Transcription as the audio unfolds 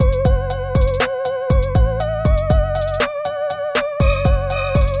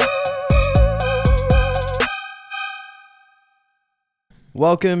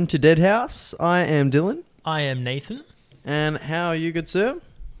Welcome to Dead House. I am Dylan. I am Nathan. And how are you, good sir?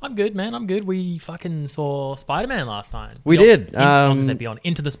 I'm good, man. I'm good. We fucking saw Spider-Man last night. We did. I was going to say Beyond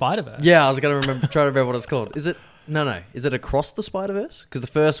Into the Spider-Verse. Yeah, I was going to try to remember what it's called. Is it? No. Is it Across the Spider-Verse? Because the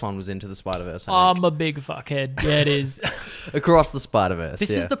first one was Into the Spider-Verse. I'm a big fuckhead. Yeah, it is. Across the Spider-Verse.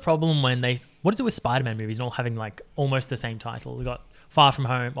 This is the problem when they... What is it with Spider-Man movies all having like almost the same title? We got Far From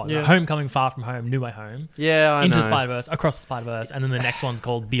Home, Homecoming, Far From Home, New Way Home. Yeah, I Into know. the Spider-Verse, Across the Spider-Verse, and then the next one's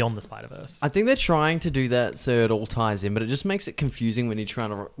called Beyond the Spider-Verse. I think they're trying to do that so it all ties in, but it just makes it confusing when you're trying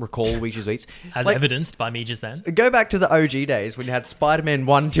to recall which is which. As evidenced by me just then. Go back to the OG days when you had Spider-Man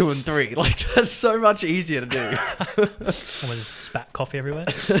 1, 2, and 3. Like, that's so much easier to do. Almost just spat coffee everywhere.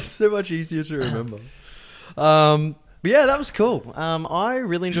 It's so much easier to remember. But yeah, that was cool. I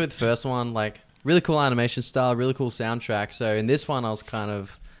really enjoyed the first one. Like, really cool animation style, really cool soundtrack. So in this one, I was kind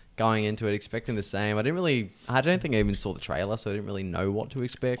of going into it expecting the same. I don't think I even saw the trailer, so I didn't really know what to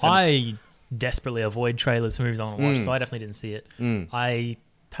expect. I desperately avoid trailers for movies I want to watch, so I definitely didn't see it. I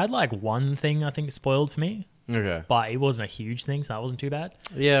had like one thing I think spoiled for me, Okay. but it wasn't a huge thing, so that wasn't too bad.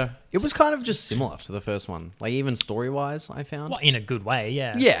 Yeah. It was kind of just similar to the first one. Like, even story-wise, I found. Well, in a good way,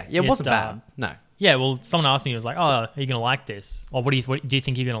 yeah. Yeah, it wasn't bad. No. Yeah, well, someone asked me, it was like, oh, are you going to like this? Or what do you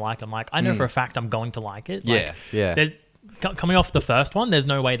think you're going to like it? I'm like, I know for a fact I'm going to like it. Like, Yeah. There's, coming off the first one, there's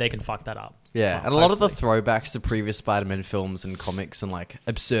no way they can fuck that up. Yeah, and a lot of the throwbacks to previous Spider-Man films and comics and, like,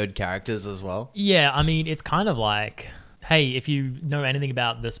 absurd characters as well. Yeah, I mean, it's kind of like, hey, if you know anything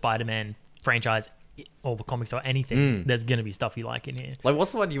about the Spider-Man franchise or the comics or anything, there's going to be stuff you like in here. Like,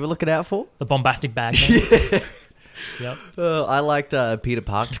 what's the one you were looking out for? The bombastic bag man. Yep. I liked Peter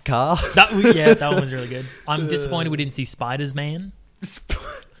Parker's car. That one was really good. I'm disappointed we didn't see Spiders Man.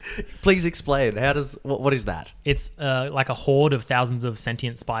 Please explain. What is that? It's like a horde of thousands of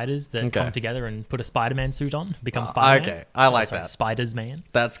sentient spiders that come together and put a Spider-Man suit on, become Spider-Man. Okay, I like that. Spiders Man.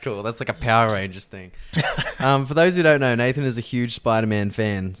 That's cool. That's like a Power Rangers thing. For those who don't know, Nathan is a huge Spider-Man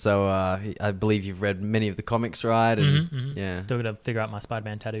fan, so I believe you've read many of the comics, right? And yeah, Still got to figure out my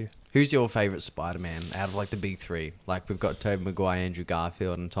Spider-Man tattoo. Who's your favorite Spider-Man out of like the big three? Like we've got Tobey Maguire, Andrew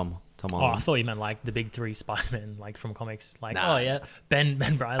Garfield, and Tom Holland. Oh, I thought you meant like the big three Spider-Man, like from comics. Like, Nah. oh yeah, Ben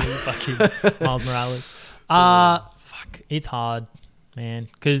Reilly, fucking Miles Morales. Fuck, it's hard, man,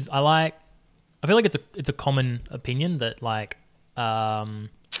 because I feel like it's a common opinion that like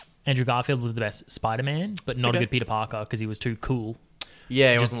Andrew Garfield was the best Spider-Man, but not a good Peter Parker because he was too cool.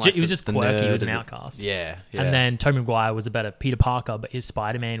 Yeah, he was just quirky. He was an outcast. Yeah. And then Tobey Maguire was a better Peter Parker, but his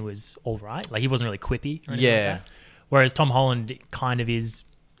Spider-Man was all right. Like, he wasn't really quippy or anything like that. Whereas Tom Holland kind of is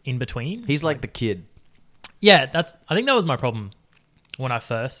in between. He's like the kid. Yeah, I think that was my problem when I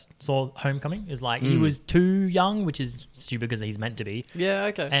first saw Homecoming. Is like, he was too young, which is stupid because he's meant to be. Yeah,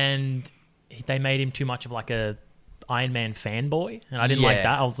 okay. And they made him too much of like a Iron Man fanboy, and I didn't like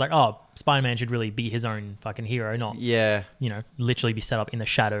that. I was like, oh, Spider-Man should really be his own fucking hero, not literally be set up in the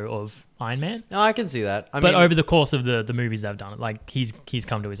shadow of Iron Man. No, I can see that. I But mean, over the course of the movies they've done, like he's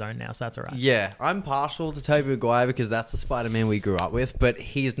come to his own now, so that's all right. yeah, I'm partial to Tobey Maguire because that's the Spider-Man we grew up with, but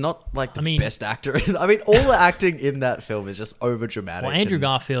he's not like the best actor. I mean, all the acting in that film is just over dramatic. Well, Andrew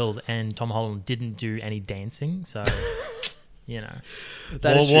Garfield and Tom Holland didn't do any dancing, so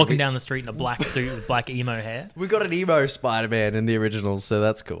walking down the street in a black suit with black emo hair. We got an emo Spider-Man in the originals, so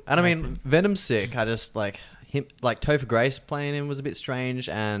that's cool. And I mean, Venom's sick. I just like him, like Topher Grace playing him was a bit strange,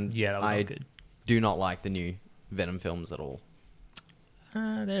 and Yeah, that was not good. do not like the new Venom films at all.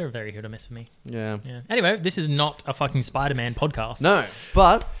 They're very hit or miss for me. Yeah. Anyway, this is not a fucking Spider-Man podcast. No,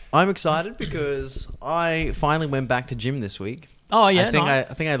 but I'm excited because I finally went back to gym this week. Oh yeah, I think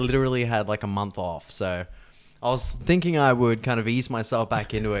nice. I think I literally had like a month off, so I was thinking I would kind of ease myself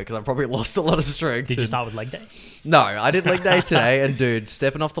back into it because I probably lost a lot of strength. Did you start with leg day? No, I did leg day today, and dude,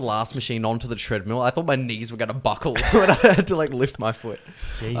 stepping off the last machine onto the treadmill, I thought my knees were going to buckle when I had to like lift my foot.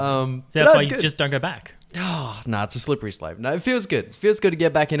 Jesus. So So that's why you just don't go back. Oh, no, it's a slippery slope. No, it feels good. It feels good to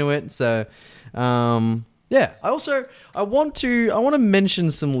get back into it. So, yeah. I want to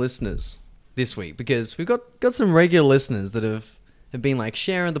mention some listeners this week because we've got some regular listeners that have been like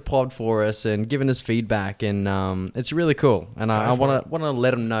sharing the pod for us and giving us feedback, and it's really cool. And I want to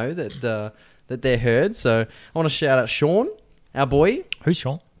let them know that they're heard. So I want to shout out Sean, our boy, Who's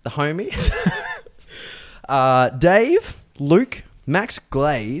Sean? the homie, Dave, Luke, Max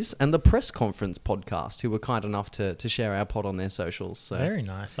Glaze, and the Press Conference podcast, who were kind enough to share our pod on their socials. So Very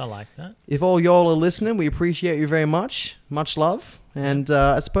nice. I like that. if all y'all are listening, we appreciate you very much. Much love. And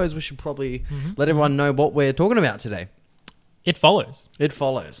I suppose we should probably let everyone know what we're talking about today. It follows. It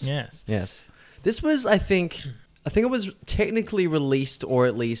follows. Yes. Yes. This was, I think it was technically released, or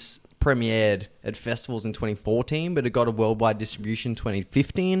at least premiered at festivals in 2014, but it got a worldwide distribution in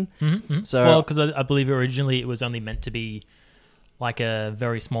 2015. So, well, because I believe originally it was only meant to be like a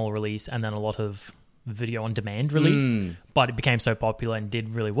very small release and then a lot of video on demand release, but it became so popular and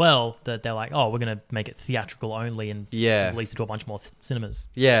did really well that they're like, oh, we're going to make it theatrical only and release it to a bunch more cinemas.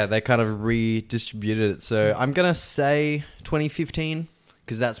 Yeah, they kind of redistributed it. So I'm going to say 2015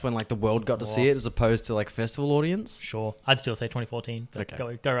 because that's when like the world got to see it as opposed to like a festival audience. Sure. I'd still say 2014. But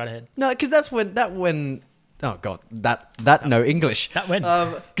Okay. Go right ahead. No, because that's when oh god, no English. That when?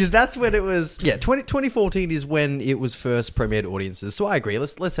 Because that's when it was. Yeah, 2014 is when it was first premiered audiences. So I agree.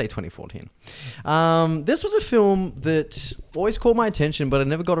 Let's say 2014. This was a film that always caught my attention, but I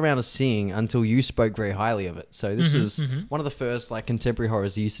never got around to seeing until you spoke very highly of it. So this is one of the first like contemporary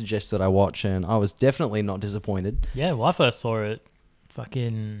horrors you suggested I watch, and I was definitely not disappointed. Yeah, well, I first saw it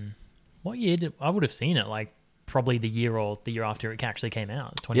fucking... What year did... I would have seen it, like, probably the year or the year after it actually came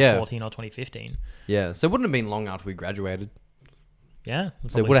out. 2014 or 2015. Yeah, so it wouldn't have been long after we graduated. Yeah.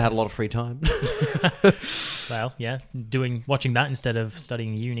 So we would have had a lot of free time. Well, yeah. Watching that instead of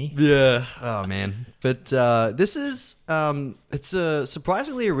studying uni. Yeah. Oh, man. But this is... it's a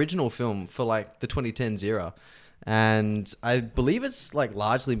surprisingly original film for, like, the 2010s era. And I believe it's, like,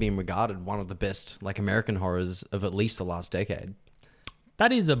 largely been regarded one of the best, like, American horrors of at least the last decade.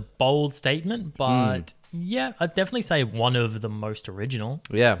 That is a bold statement, but yeah, I'd definitely say one of the most original.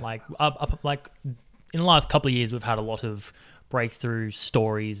 Yeah. Like, like in the last couple of years, we've had a lot of breakthrough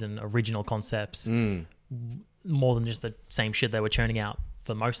stories and original concepts, more than just the same shit they were churning out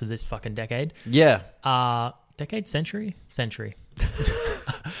for most of this fucking decade. Yeah. Decade, century.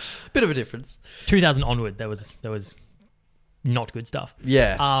 Bit of a difference. 2000 onward, there was not good stuff.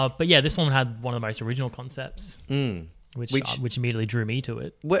 Yeah. But yeah, this one had one of the most original concepts. Which immediately drew me to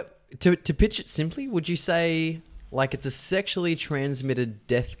it. To pitch it simply, would you say like it's a sexually transmitted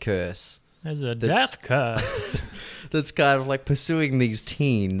death curse? There's a death curse. That's kind of like pursuing these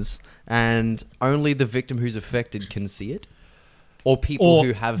teens, and only the victim who's affected can see it? Or people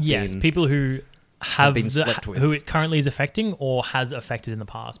who have people who have been slept with. who it currently is affecting or has affected in the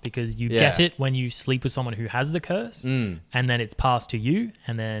past, because you get it when you sleep with someone who has the curse, and then it's passed to you,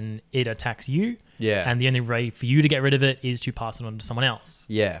 and then it attacks you. Yeah. And the only way for you to get rid of it is to pass it on to someone else.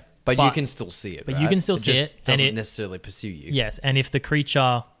 Yeah. But you can still see it. But right? you can still see just it. Doesn't and it necessarily pursue you. Yes. And if the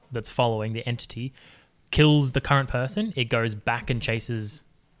creature that's following the entity kills the current person, it goes back and chases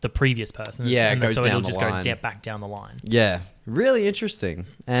the previous person. Yeah, and it goes so down it'll the just line. go back down the line. Yeah, really interesting.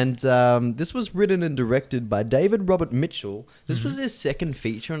 And this was written and directed by David Robert Mitchell. This was his second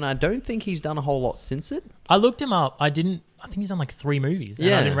feature, and I don't think he's done a whole lot since it. I looked him up. I think he's done like 3 movies,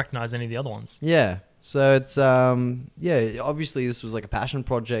 and I didn't recognize any of the other ones. Yeah. So it's, obviously this was like a passion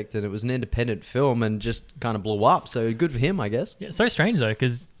project, and it was an independent film and just kind of blew up. So good for him, I guess. Yeah, so strange though,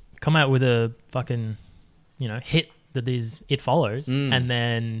 because come out with a fucking, hit that is It Follows, and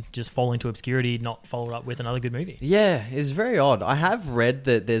then just fall into obscurity, not follow up with another good movie. Yeah, it's very odd. I have read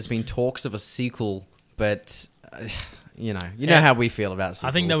that there's been talks of a sequel, but you know how we feel about sequels.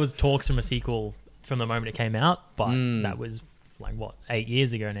 I think there was talks from a sequel from the moment it came out, but that was like 8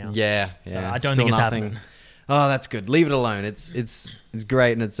 years ago now. Yeah, So I don't think it's happening. Oh, that's good. Leave it alone. It's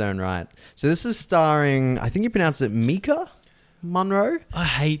great in its own right. So this is starring, I think you pronounce it Mika Monroe I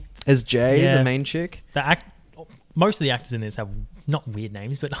hate as Jay, Yeah. the main chick. most of the actors in this have not weird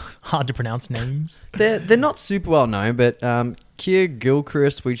names, but hard to pronounce names. They're not super well known, but Keir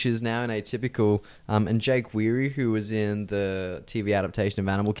Gilchrist, which is now in Atypical, and Jake Weary, who was in the TV adaptation of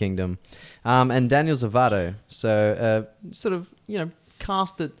Animal Kingdom, and Daniel Zavado. So sort of,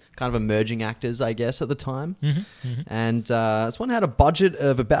 cast that kind of emerging actors, I guess, at the time. And this one had a budget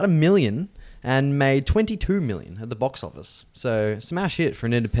of about $1 million and made $22 million at the box office. So smash hit for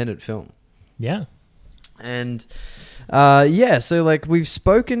an independent film. Yeah. And so like we've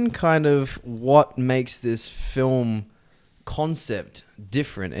spoken kind of what makes this film concept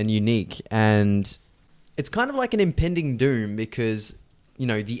different and unique, and it's kind of like an impending doom because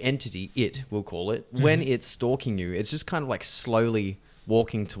the entity, we'll call it, when it's stalking you, it's just kind of like slowly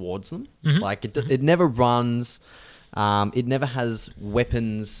walking towards them. Like it never runs, it never has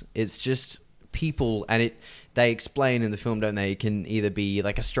weapons, it's just people, and they explain in the film, don't they? It can either be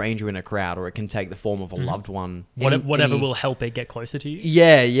like a stranger in a crowd, or it can take the form of a loved one. Whatever will help it get closer to you.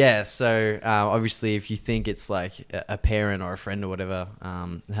 Yeah. So obviously, if you think it's like a parent or a friend or whatever,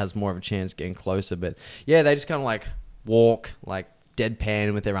 it has more of a chance getting closer. But yeah, they just kind of like walk like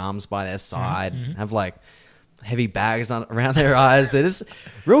deadpan with their arms by their side, have like heavy bags around their eyes. They're just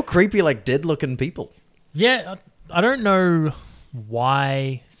real creepy, like dead looking people. Yeah, I don't know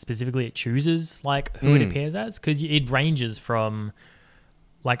why specifically it chooses like who it appears as, because it ranges from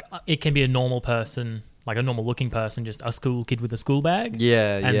like it can be a normal person, like a normal looking person, just a school kid with a school bag.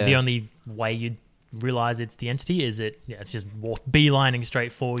 Yeah, And yeah. the only way you'd realize it's the entity is it's just beelining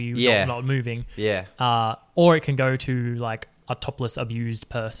straight for you, Yeah. not moving. Yeah. Or it can go to like a topless abused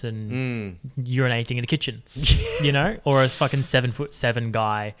person urinating in a kitchen, you know, or a fucking 7'7"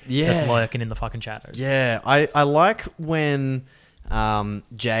 guy that's lurking in the fucking shadows. Yeah, I like when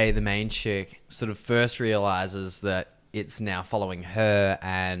Jay, the main chick, sort of first realizes that it's now following her,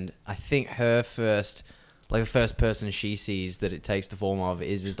 and I think her first, like the first person she sees that it takes the form of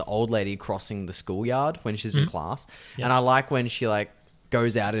is the old lady crossing the schoolyard when she's in class. Yep. And I like when she like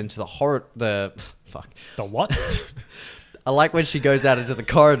goes out into the The what? I like when she goes out into the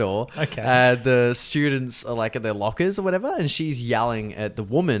corridor. Okay. And the students are like at their lockers or whatever, and she's yelling at the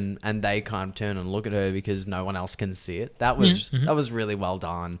woman, and they kind of turn and look at her because no one else can see it. That was really well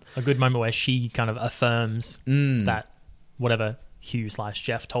done. A good moment where she kind of affirms that whatever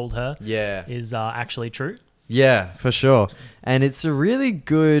Hugh/Jeff told her is actually true. Yeah, for sure. And it's a really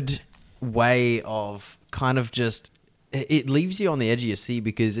good way of kind of just... It leaves you on the edge of your seat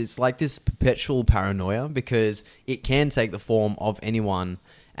because it's like this perpetual paranoia, because it can take the form of anyone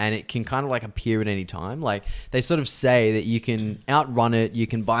and it can kind of like appear at any time. Like they sort of say that you can outrun it, you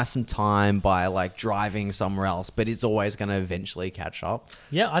can buy some time by like driving somewhere else, but it's always going to eventually catch up.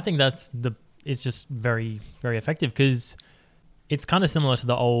 Yeah, I think it's just very, very effective because it's kind of similar to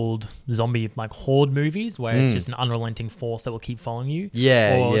the old zombie like horde movies where it's just an unrelenting force that will keep following you.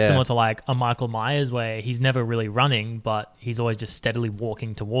 Or similar to like a Michael Myers where he's never really running, but he's always just steadily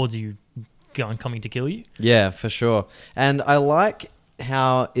walking towards you, coming to kill you. Yeah, for sure. And I like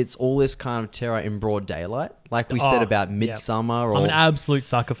how it's all this kind of terror in broad daylight, like we said about Midsommar. I'm an absolute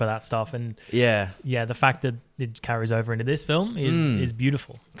sucker for that stuff, and yeah, the fact that it carries over into this film is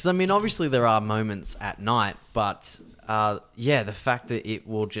beautiful. Because I mean, obviously there are moments at night, but the fact that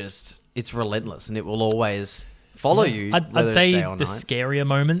it's relentless and it will always follow you. I'd say the scarier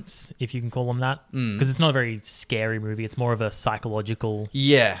moments, if you can call them that, because it's not a very scary movie. It's more of a psychological,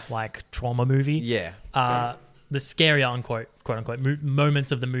 like trauma movie. Yeah. The scarier quote unquote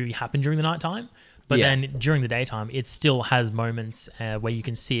moments of the movie happen during the nighttime, but then during the daytime, it still has moments where you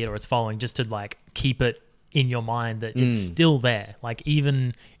can see it or it's following, just to like keep it in your mind that it's still there. Like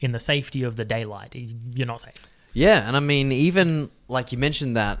even in the safety of the daylight, you're not safe. Yeah, and I mean, even like you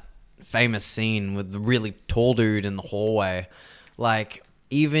mentioned that famous scene with the really tall dude in the hallway, like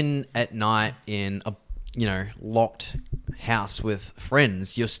even at night in a locked house with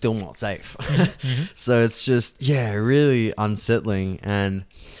friends, you're still not safe. So it's just really unsettling, and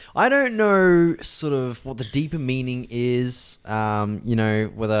I don't know sort of what the deeper meaning is,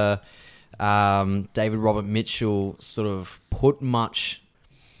 whether David Robert Mitchell sort of put much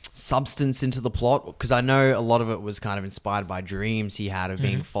substance into the plot, because I know a lot of it was kind of inspired by dreams he had of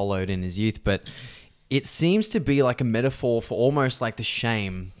being followed in his youth, but it seems to be like a metaphor for almost like the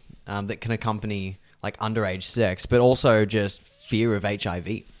shame that can accompany like underage sex, but also just fear of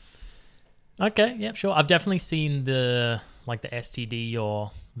HIV. Okay, yeah, sure. I've definitely seen the STD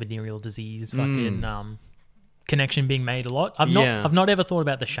or venereal disease fucking connection being made a lot. I've not ever thought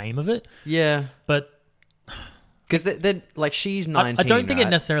about the shame of it. Yeah, but because then like she's 19. I don't think right? it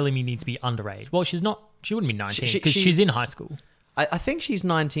necessarily needs to be underage. Well, she's not. She wouldn't be 19 because she's in high school. I think she's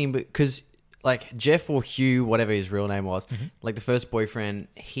 19, because like Jeff or Hugh, whatever his real name was, like the first boyfriend,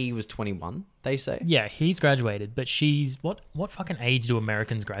 he was 21, they say. Yeah, he's graduated, but she's what fucking age do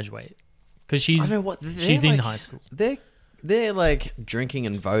Americans graduate? Because she's she's in high school. They're like drinking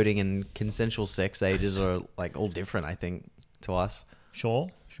and voting and consensual sex ages are like all different, I think, to us. Sure.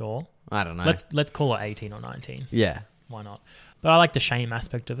 I don't know. Let's call it 18 or 19. Yeah. Why not? But I like the shame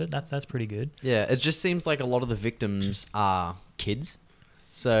aspect of it. That's pretty good. Yeah, it just seems like a lot of the victims are kids.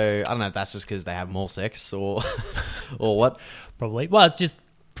 So I don't know if that's just because they have more sex or what. Probably. Well, it's just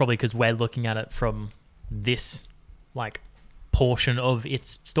probably because we're looking at it from this like portion of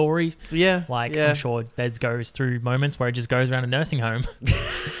its story. Yeah. I'm sure Des goes through moments where it just goes around a nursing home.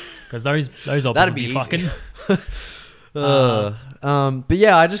 Because those that'd obviously be fucking. But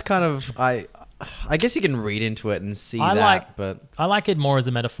yeah, I just kind of I guess you can read into it and see but I like it more as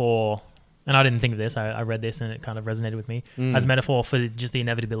a metaphor, and I didn't think of this. I read this and it kind of resonated with me as a metaphor for just the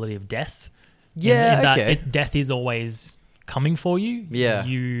inevitability of death. Yeah, in that okay. Death is always coming for you. Yeah,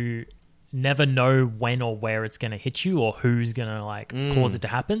 you never know when or where it's going to hit you or who's going to like cause it to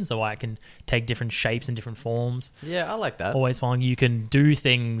happen. So I can take different shapes and different forms. Yeah, I like that. Always following you can do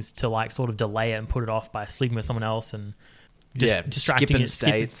things to like sort of delay it and put it off by sleeping with someone else and just distracting it,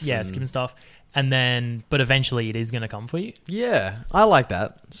 skipping stuff. And then, but eventually it is going to come for you. Yeah, I like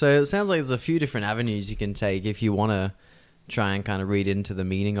that. So it sounds like there's a few different avenues you can take if you want to try and kind of read into the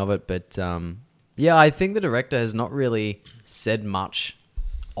meaning of it. But yeah, I think the director has not really said much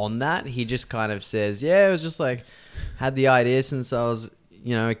on that. He just kind of says, yeah, it was just like, had the idea since I was,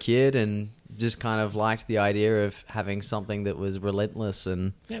 a kid, and just kind of liked the idea of having something that was relentless,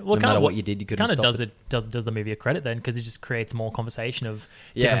 and no matter what you did, you couldn't stop it. Does the movie a credit then, because it just creates more conversation of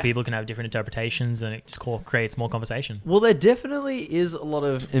different people can have different interpretations, and it just creates more conversation. Well, there definitely is a lot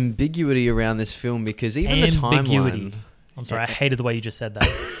of ambiguity around this film, because even the timeline... I'm sorry, I hated the way you just said that.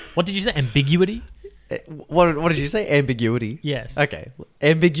 What did you say? Ambiguity? What did you say? Ambiguity? Yes. Okay.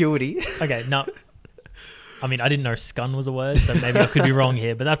 Ambiguity. Okay, no. I mean, I didn't know scun was a word, so maybe I could be wrong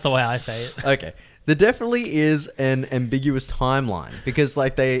here, but that's the way I say it. Okay. There definitely is an ambiguous timeline, because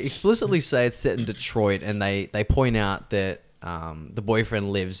like they explicitly say it's set in Detroit, and they point out that the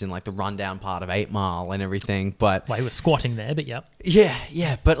boyfriend lives in like the rundown part of 8 Mile and everything, but... Well, he was squatting there, but yep.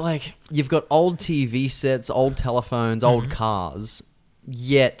 Yeah, but like you've got old TV sets, old telephones, old cars...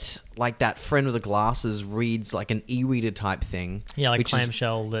 Yet, like that friend with the glasses reads like an e-reader type thing. Yeah, like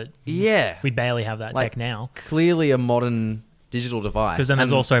clamshell that... Yeah. We barely have that tech now. Clearly a modern digital device. Because then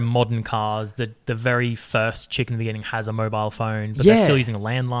there's also modern cars. The very first chick in the beginning has a mobile phone, but they're still using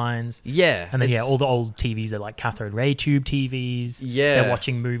landlines. Yeah. And then, all the old TVs are like cathode ray tube TVs. Yeah. They're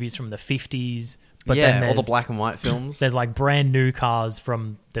watching movies from the 50s. But then all the black and white films. There's like brand new cars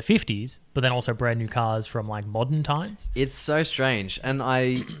from the 50s, but then also brand new cars from like modern times. It's so strange. And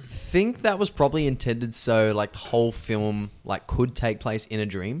I think that was probably intended so like the whole film like could take place in a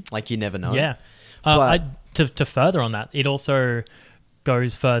dream. Like you never know. Yeah. To further on that, it also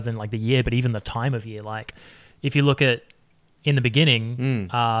goes further than like the year, but even the time of year. Like if you look at in the beginning,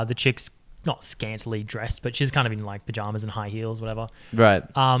 the chick's not scantily dressed, but she's kind of in like pajamas and high heels, whatever. Right.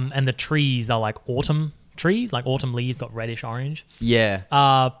 And the trees are like autumn trees, like autumn leaves got reddish orange. Yeah.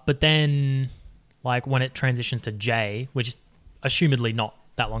 But then like when it transitions to Jay, which is assumedly not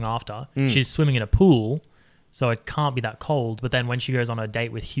that long after, she's swimming in a pool, so it can't be that cold. But then when she goes on a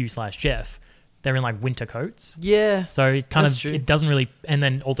date with Hugh/Jeff, they're in like winter coats. Yeah. So it kind of, it doesn't really, and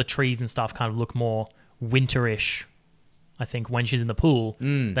then all the trees and stuff kind of look more winterish, I think, when she's in the pool.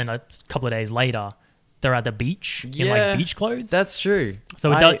 Then a couple of days later, they're at the beach in like beach clothes. That's true.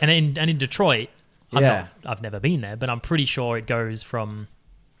 So it does, and in Detroit, I've never been there, but I'm pretty sure it goes from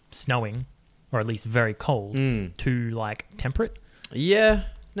snowing, or at least very cold, to like temperate. Yeah.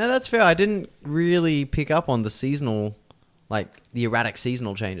 No, that's fair. I didn't really pick up on the seasonal, like the erratic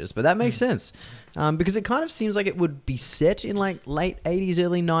seasonal changes, but that makes sense. Because it kind of seems like it would be set in like late 80s,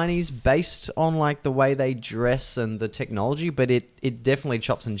 early 90s based on like the way they dress and the technology, but it definitely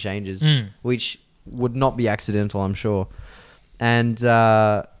chops and changes, which would not be accidental, I'm sure. And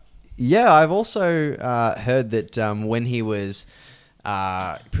I've also heard that when he was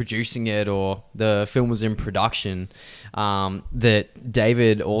producing it, or the film was in production, that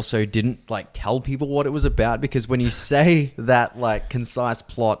David also didn't like tell people what it was about, because when you say that like concise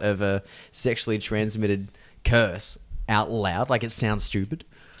plot of a sexually transmitted curse out loud, like it sounds stupid.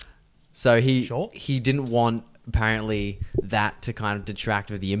 So he didn't want apparently that to kind of detract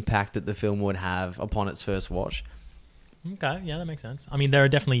with the impact that the film would have upon its first watch. Okay, yeah, that makes sense. I mean, there are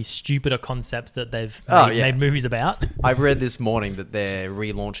definitely stupider concepts that they've made movies about. I've read this morning that they're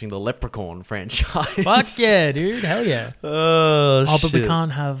relaunching the Leprechaun franchise. Fuck yeah, dude. Hell yeah. Oh, shit. But we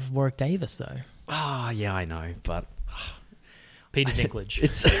can't have Warwick Davis, though. Oh, yeah, I know, but... Peter Dinklage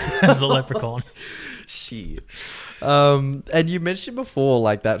as the Leprechaun. Shit. And you mentioned before,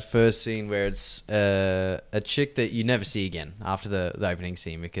 like, that first scene where it's a chick that you never see again after the opening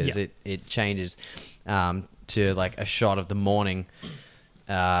scene, because it changes... to like a shot of the morning,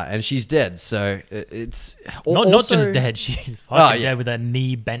 and she's dead. So it's not just dead; she's fucking dead with her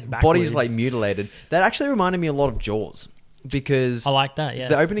knee bent backwards. Body's like mutilated. That actually reminded me a lot of Jaws, because I like that. Yeah,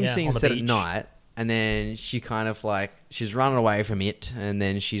 the opening scene is set at night, and then she kind of like she's running away from it, and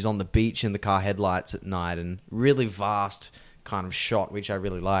then she's on the beach in the car headlights at night, and really vast kind of shot, which I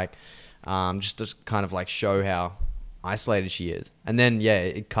really like, just to kind of like show how isolated she is. And then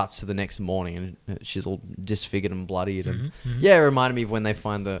it cuts to the next morning and she's all disfigured and bloodied, and it reminded me of when they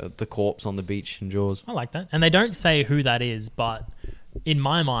find the corpse on the beach in Jaws. I like that. And they don't say who that is, but in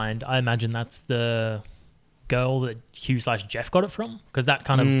my mind I imagine that's the girl that Hugh/Jeff got it from, because that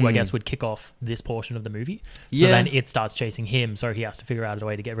kind of I guess would kick off this portion of the movie. So then it starts chasing him, so he has to figure out a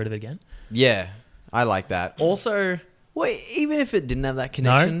way to get rid of it again. Yeah, I like that. Also, even if it didn't have that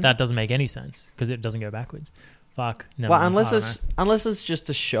connection, no, that doesn't make any sense because it doesn't go backwards. Fuck. No, well, unless it's just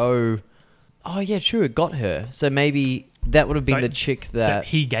to show. Oh yeah, true. It got her. So maybe that would have been the chick that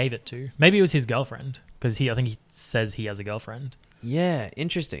he gave it to. Maybe it was his girlfriend, because I think he says he has a girlfriend. Yeah,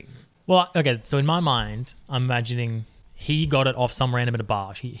 interesting. Well, okay. So in my mind, I'm imagining he got it off some random at a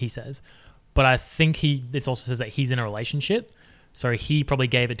bar, he says. But I think it also says that he's in a relationship. So he probably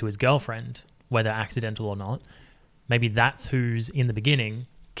gave it to his girlfriend, whether accidental or not. Maybe that's who's in the beginning,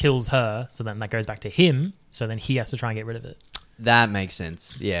 kills her, so then that goes back to him, so then he has to try and get rid of it. That makes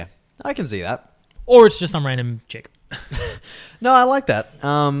sense. Yeah, I can see that. Or it's just some random chick. No, I like that.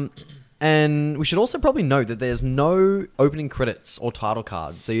 And we should also probably note that there's no opening credits or title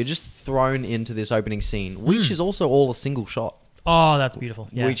cards. So you're just thrown into this opening scene, which is also all a single shot. Oh, that's beautiful.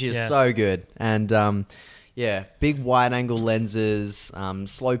 Yeah, which is so good. And big wide angle lenses,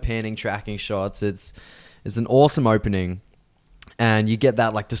 slow panning tracking shots. It's an awesome opening. And you get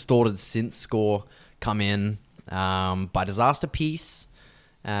that like distorted synth score come in by Disaster Piece.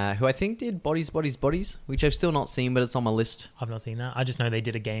 Who I think did Bodies, Bodies, Bodies, which I've still not seen, but it's on my list. I've not seen that. I just know they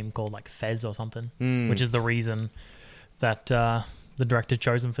did a game called like Fez or something, which is the reason that the director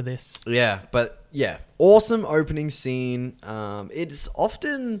chose them for this. Yeah, but yeah, awesome opening scene. It's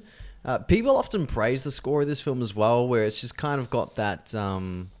often... people often praise the score of this film as well, where it's just kind of got that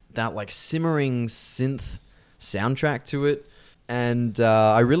like simmering synth soundtrack to it. And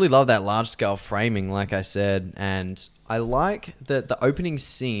I really love that large-scale framing, like I said, and... I like that the opening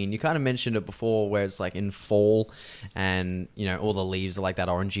scene, you kind of mentioned it before, where it's like in fall and, you know, all the leaves are like that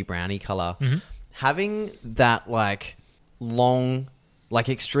orangey browny color. Mm-hmm. Having that like long, like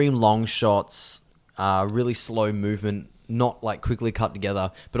extreme long shots, really slow movement, not like quickly cut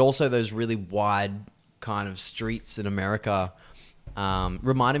together, but also those really wide kind of streets in America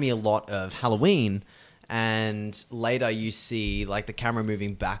reminded me a lot of Halloween. And later you see like the camera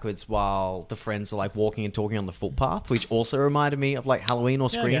moving backwards while the friends are like walking and talking on the footpath, which also reminded me of like Halloween or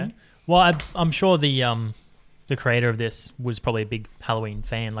Scream. Yeah. Well, I'm sure the creator of this was probably a big Halloween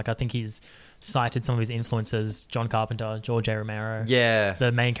fan. Like I think he's cited some of his influences: John Carpenter, George A. Romero. Yeah.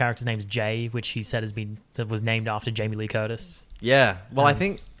 The main character's name's Jay, which he said was named after Jamie Lee Curtis. Yeah. Well, I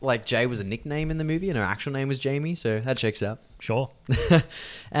think like Jay was a nickname in the movie and her actual name was Jamie, so that checks out. Sure.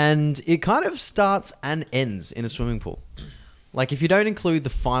 And it kind of starts and ends in a swimming pool. Like if you don't include the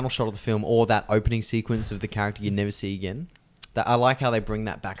final shot of the film or that opening sequence of the character you never see again, that I like how they bring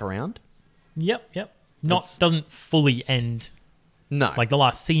that back around. Yep. Doesn't fully end. No. Like the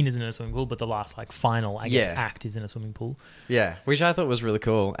last scene is in a swimming pool, but the last like final, act is in a swimming pool. Yeah, which I thought was really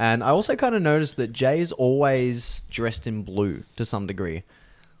cool. And I also kind of noticed that Jay's always dressed in blue to some degree.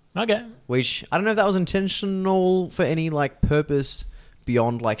 Okay. Which, I don't know if that was intentional for any like purpose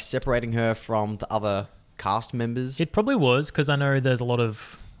beyond like separating her from the other cast members. It probably was, because I know there's a lot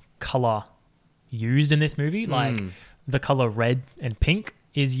of color used in this movie. Like the color red and pink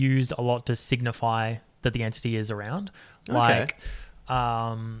is used a lot to signify that the entity is around. Like, what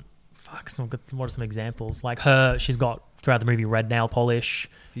are some examples? Like she's got throughout the movie red nail polish.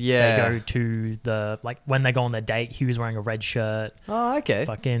 Yeah. They go to the, like when they go on their date, Hugh's wearing a red shirt. Oh, okay.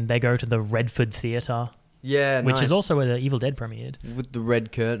 They go to the Redford Theatre. Yeah, which nice. is also where the Evil Dead premiered. With the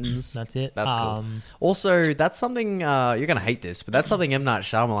red curtains. That's it. That's cool. Also, that's something, you're going to hate this, but that's something M. Night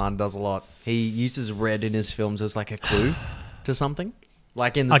Shyamalan does a lot. He uses red in his films as like a clue to something.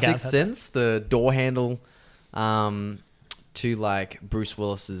 Like in The Sixth Sense, the door handle to like Bruce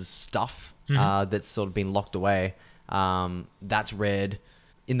Willis's stuff that's sort of been locked away. That's red.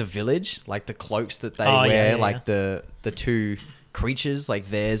 In The Village, like the cloaks that they wear, the two creatures, like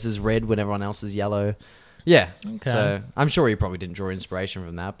theirs is red when everyone else is yellow. Yeah. Okay. So I'm sure he probably didn't draw inspiration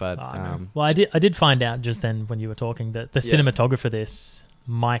from that, but well, I did find out just then when you were talking that the cinematographer for this,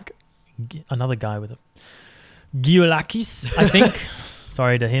 Mike, another guy with a Giolakis, I think.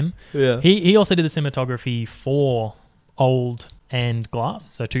 Sorry to him. Yeah. He also did the cinematography for Old and Glass,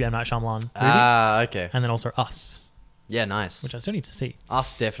 so two M. Night Shyamalan movies. Ah, okay. And then also Us. Yeah, nice. Which I still need to see.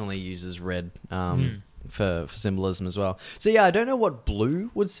 Us definitely uses red for symbolism as well. So yeah, I don't know what blue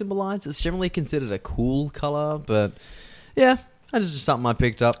would symbolize. It's generally considered a cool color, but yeah, that's just something I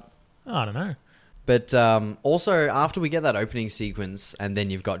picked up. I don't know. But also, after we get that opening sequence and then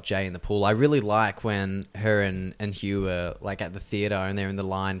you've got Jay in the pool, I really like when her and Hugh are like at the theater and they're in the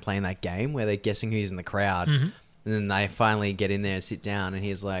line playing that game where they're guessing who's in the crowd. Mm-hmm. And then they finally get in there and sit down and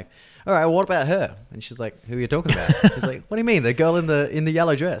he's like, all right, what about her? And she's like, who are you talking about? He's like, what do you mean? The girl in the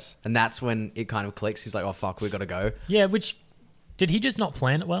yellow dress. And that's when it kind of clicks. He's like, oh, fuck, we got to go. Yeah, which... Did he just not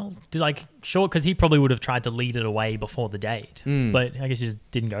plan it well? Sure, because he probably would have tried to lead it away before the date. But I guess he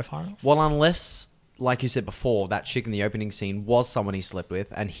just didn't go far enough. Well, unless, like you said before, that chick in the opening scene was someone he slept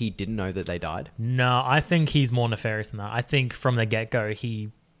with and he didn't know that they died. No, I think he's more nefarious than that. I think from the get-go,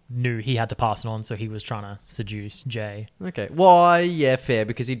 he knew he had to pass it on, so he was trying to seduce Jay. Okay. Well, yeah, fair,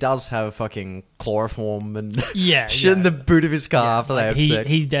 because he does have fucking chloroform and shit in the boot of his car after they have sex.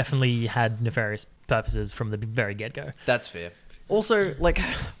 He definitely had nefarious purposes from the very get-go. That's fair. Also, like,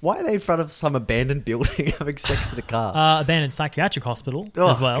 why are they in front of some abandoned building having sex in a car? Abandoned psychiatric hospital Oh,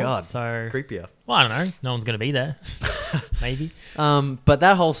 as well. God. So, Creepier. well, I don't know. No one's going to be there. Maybe. But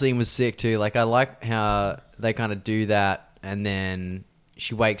that whole scene was sick too. Like, I like how they kind of do that, and then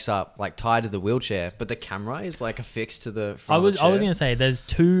she wakes up like tied to the wheelchair, but the camera is like affixed to the front of the chair. I was going to say there's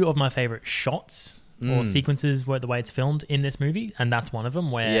two of my favorite shots or sequences where the way it's filmed in this movie, and that's one of them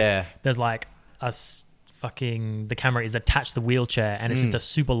where there's like the camera is attached to the wheelchair, and it's just a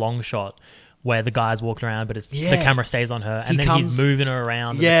super long shot where the guy's walking around, but the camera stays on her, and he's moving her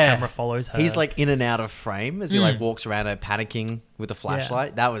around, and the camera follows her. He's like in and out of frame as he like walks around her panicking with a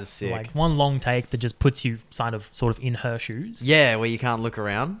flashlight. That was sick. Like one long take that just puts you sort of in her shoes. Yeah, where you can't look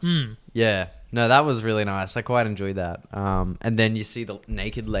around. Yeah. No, that was really nice. I quite enjoyed that. And then you see the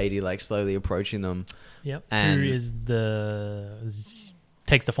naked lady like slowly approaching them. Yep. And who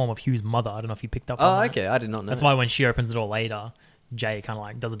takes the form of Hugh's mother. I don't know if you picked up on that. Okay. I did not know. That's why when she opens the door later, Jay kind of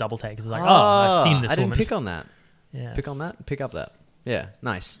like does a double take. It's like, I've seen this woman. I didn't pick on that. Yeah. Pick up that. Yeah,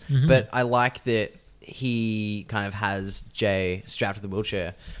 nice. Mm-hmm. But I like that he kind of has Jay strapped to the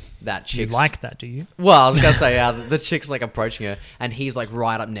wheelchair. That chick. You like that, do you? Well, I was gonna say the chick's like approaching her, and he's like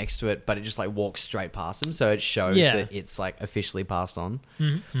right up next to it, but it just like walks straight past him, so it shows that it's like officially passed on.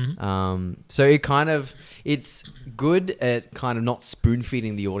 Mm-hmm. So it's good at kind of not spoon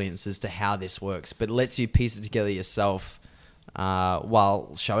feeding the audience as to how this works, but lets you piece it together yourself.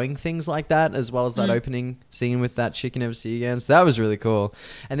 While showing things like that, as well as that opening scene with that chick you never see again. So that was really cool.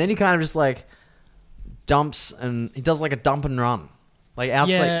 And then he kind of just like dumps, and he does like a dump and run. Like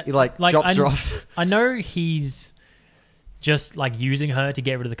outside, he like drops her off. I know he's just like using her to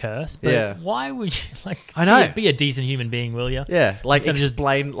get rid of the curse, but why would you like? I know. Be a decent human being, will you? Yeah, like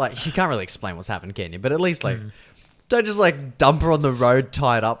explain. Like you can't really explain what's happened, can you? But at least like. Don't just like dump her on the road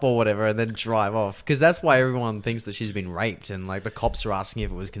tied up or whatever and then drive off, because that's why everyone thinks that she's been raped, and like the cops are asking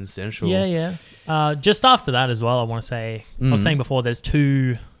if it was consensual. Yeah. Just after that as well, I want to say, I was saying before, there's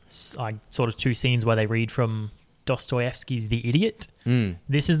two scenes where they read from Dostoevsky's The Idiot.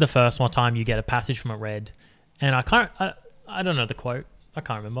 This is the first time you get a passage from it read, and I don't know the quote. I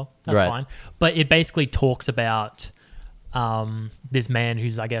can't remember. That's fine. But it basically talks about this man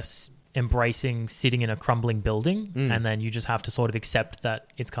who's, I guess, embracing sitting in a crumbling building, and then you just have to sort of accept that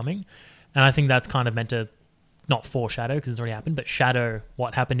it's coming. And I think that's kind of meant to not foreshadow, because it's already happened, but shadow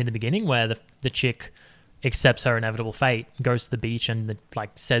what happened in the beginning, where the chick accepts her inevitable fate, goes to the beach and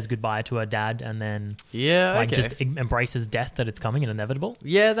like says goodbye to her dad, and then just embraces death, that it's coming and inevitable.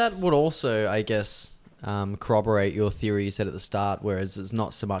 Yeah, that would also, I guess, corroborate your theory you said at the start, whereas it's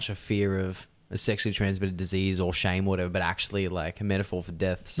not so much a fear of a sexually transmitted disease or shame or whatever, but actually like a metaphor for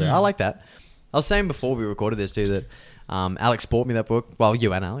death. So I like that. I was saying before we recorded this too that Alex bought me that book. Well,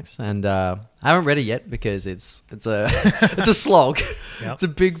 you and Alex, and I haven't read it yet because it's a it's a slog. Yep. It's a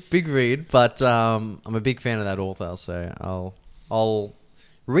big read, but I'm a big fan of that author, so I'll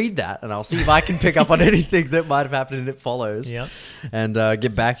read that and I'll see if I can pick up on anything that might have happened and it follows. Yep. And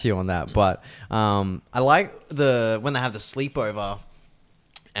get back to you on that. But I like when they have the sleepover.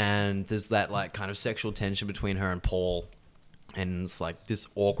 And there's that like kind of sexual tension between her and Paul, and it's like this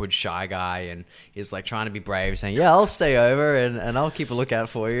awkward shy guy, and he's like trying to be brave, saying, "Yeah, I'll stay over and I'll keep a lookout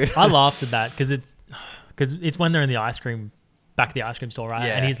for you." I laughed at that because it's when they're in the back at the ice cream store, right?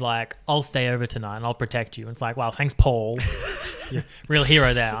 Yeah. And he's like, "I'll stay over tonight and I'll protect you." And it's like, "Wow, thanks, Paul. You're a real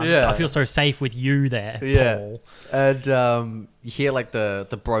hero there. I feel so safe with you there, Paul." And you hear like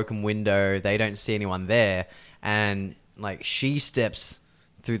the broken window. They don't see anyone there, and like she steps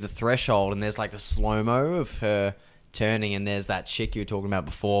through the threshold, and there's like the slow-mo of her turning, and there's that chick you were talking about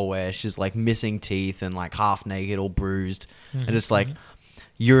before where she's like missing teeth and like half naked, all bruised, and just like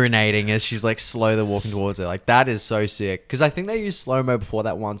urinating as she's like slowly walking towards her. Like that is so sick, because I think they used slow-mo before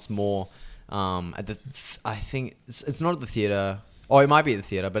that once more at the I think it's not at the theater, or it might be at the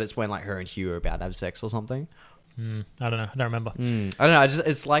theater, but it's when like her and Hugh are about to have sex or something. I don't know. I don't remember. I don't know.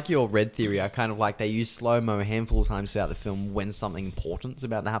 It's like your Red theory. I kind of like they use slow-mo a handful of times throughout the film when something important's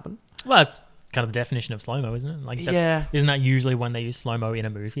about to happen. Well, that's kind of the definition of slow-mo, isn't it? Like, isn't that usually when they use slow-mo in a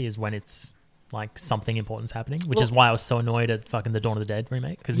movie, is when it's like something important's happening, which is why I was so annoyed at fucking the Dawn of the Dead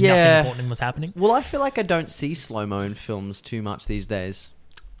remake, because nothing important was happening. Well, I feel like I don't see slow-mo in films too much these days.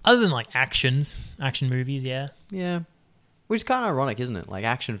 Other than like action movies, yeah. Yeah. Which is kind of ironic, isn't it? Like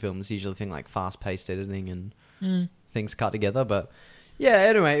action films usually think like fast-paced editing and things cut together, but yeah.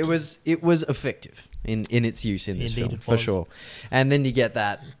 Anyway, it was effective in its use in this film for sure. And then you get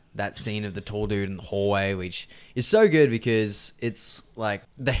that that scene of the tall dude in the hallway, which is so good because it's like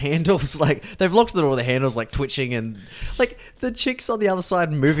the handles, like they've locked the door, the handles like twitching, and like the chick's on the other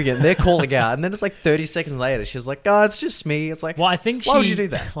side moving it, and they're calling out, and then it's like 30 seconds later, she's like, "Oh, it's just me." It's like, Well, I think why would you do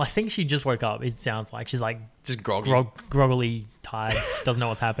that? Well, I think she just woke up. It sounds like she's like Just groggy. groggily tired, doesn't know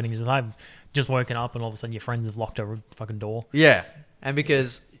what's happening. She's just, I've just woken up, and all of a sudden your friends have locked her fucking door. Yeah, and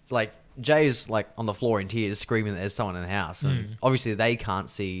because like Jay's like on the floor in tears, screaming that there's someone in the house, and obviously they can't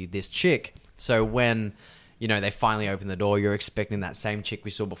see this chick. So when they finally open the door, you're expecting that same chick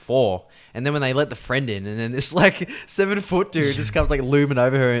we saw before, and then when they let the friend in, and then this like 7-foot dude just comes like looming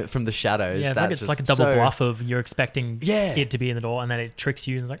over her from the shadows. Yeah, it's like a double bluff of you're expecting it to be in the door, and then it tricks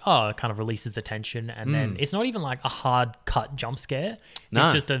you, and it's like, oh, it kind of releases the tension, and then it's not even like a hard cut jump scare. No.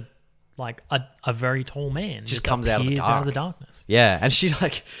 It's just a very tall man Just comes out of the appears dark. out of the darkness. Yeah, and she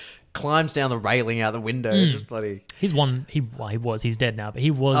like climbs down the railing out the window. Just bloody. He's dead now, but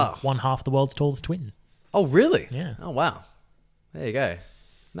he was one half the world's tallest twin. Oh, really? Yeah. Oh, wow. There you go.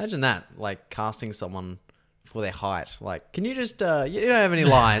 Imagine that, like casting someone for their height. Like, can you just, you don't have any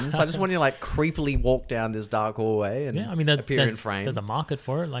lines. I just want you to like creepily walk down this dark hallway and appear in frame. There's a market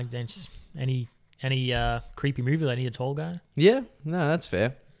for it. Like, just any creepy movie that need a tall guy. Yeah, no, that's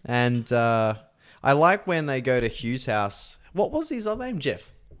fair. And I like when they go to Hugh's house. What was his other name? Jeff.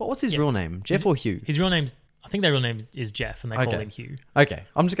 What was his real name? Jeff or Hugh? His real name's, I think their real name is Jeff, and they call him Hugh. Okay,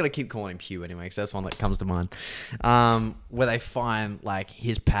 I'm just gonna keep calling him Hugh anyway, because that's one that comes to mind. Where they find like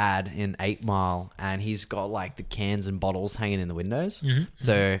his pad in 8 Mile, and he's got like the cans and bottles hanging in the windows.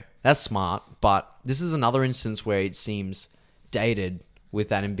 So that's smart. But this is another instance where it seems dated with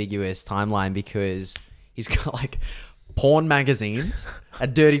that ambiguous timeline, because he's got like porn magazines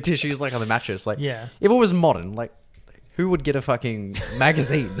and dirty tissues like on the mattress. Like, Yeah. if it was modern, like who would get a fucking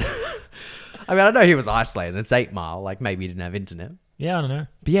magazine? I mean, I know he was isolated. It's 8 Mile. Like, maybe he didn't have internet. Yeah, I don't know.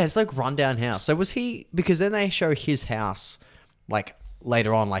 But yeah, it's like rundown house. So was he... Because then they show his house, like,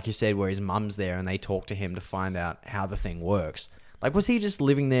 later on, like you said, where his mum's there, and they talk to him to find out how the thing works. Like, was he just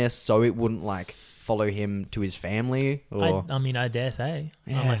living there so it wouldn't, like, follow him to his family? Or I mean, I dare say.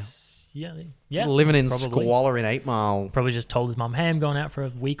 Yeah. Unless, yeah. living in probably. squalor in 8 Mile. Probably just told his mum, hey, I'm going out for a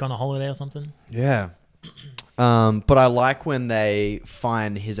week on a holiday or something. Yeah. But I like when they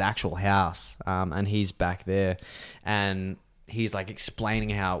find his actual house, and he's back there, and he's like explaining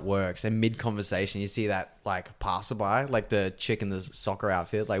how it works. And mid conversation, you see that like passerby, like the chick in the soccer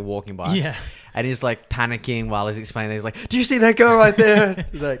outfit, like walking by. Yeah. And he's like panicking while he's explaining. He's like, "Do you see that girl right there?"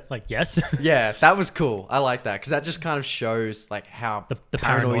 He's like, yes. yeah, that was cool. I like that, because that just kind of shows like how The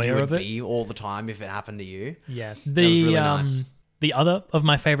paranoid you paranoia would of it. be all the time if it happened to you. Yeah. was really nice. The other of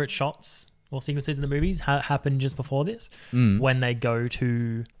my favorite shots or sequences in the movies happened just before this, when they go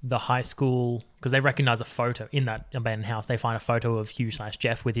to the high school, because they recognize a photo in that abandoned house. They find a photo of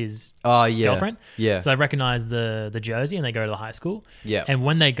Hugh/Jeff with his girlfriend. Yeah. So they recognize the jersey, and they go to the high school. Yeah. And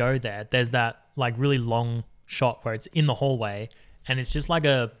when they go there, there's that like really long shot where it's in the hallway, and it's just like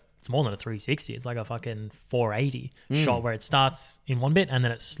it's more than a 360. It's like a fucking 480 shot where it starts in one bit and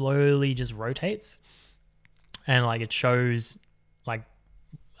then it slowly just rotates, and like it shows like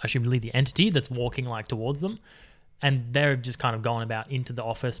assumably the entity that's walking like towards them, and they're just kind of going about into the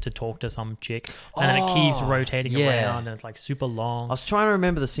office to talk to some chick, and then it keeps rotating around, and it's like super long. I was trying to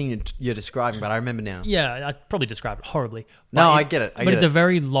remember the scene you're describing, but I remember now. Yeah, I probably described it horribly. No, But I get it. But it's a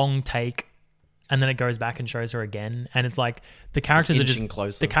very long take, and then it goes back and shows her again, and it's like the characters are inching just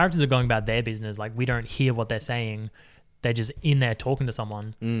closer. The characters are going about their business. Like, we don't hear what they're saying. They're just in there talking to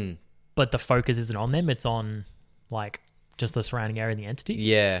someone, but the focus isn't on them. It's on like just the surrounding area and the entity.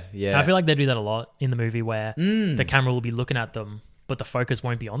 Yeah, yeah. And I feel like they do that a lot in the movie, where the camera will be looking at them, but the focus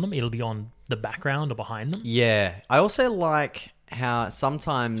won't be on them. It'll be on the background or behind them. Yeah. I also like how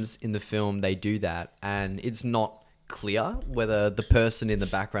sometimes in the film they do that, and it's not clear whether the person in the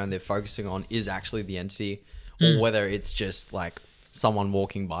background they're focusing on is actually the entity, or whether it's just like someone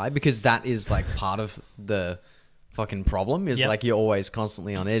walking by, because that is like part of the fucking problem is like you're always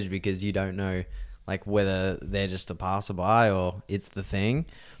constantly on edge because you don't know like whether they're just a passerby or it's the thing.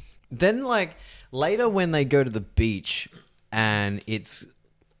 Then like later when they go to the beach and it's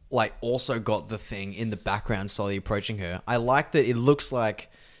like also got the thing in the background slowly approaching her, I like that it looks like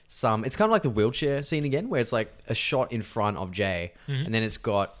it's kind of like the wheelchair scene again, where it's like a shot in front of Jay, and then it's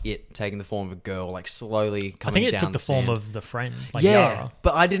got it taking the form of a girl, like slowly I coming down. think it took the form sand. of the friend, like Yeah, Yara.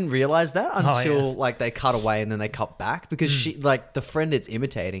 but I didn't realize that until yeah. like they cut away and then they cut back, because she like the friend it's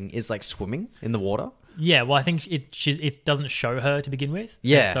imitating is like swimming in the water. Yeah, well, I think it doesn't show her to begin with.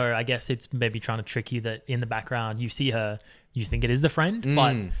 Yeah. And so I guess it's maybe trying to trick you that in the background you see her, you think it is the friend,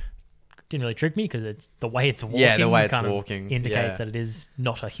 but didn't really trick me because it's the way it's walking. Yeah, the way it's kind of walking, indicates yeah. that it is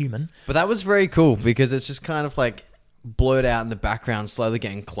not a human. But that was very cool because it's just kind of like blurred out in the background, slowly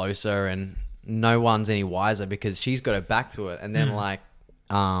getting closer, and no one's any wiser because she's got her back to it. And then like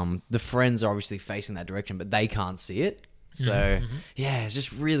the friends are obviously facing that direction, but they can't see it. So yeah, it's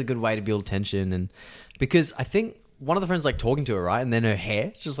just really good way to build tension. And because I think one of the friends like talking to her, right? And then her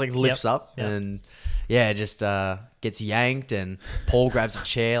hair just like lifts up and yeah, just gets yanked, and Paul grabs a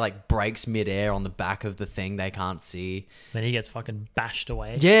chair, like breaks midair on the back of the thing they can't see. Then he gets fucking bashed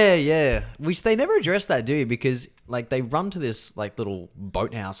away. Yeah, yeah. Which they never address that, do you? Because like they run to this like little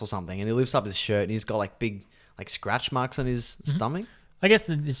boathouse or something, and he lifts up his shirt, and he's got like big like scratch marks on his stomach. I guess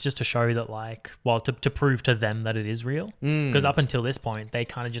it's just to show that, like, well, to prove to them that it is real. Because up until this point, they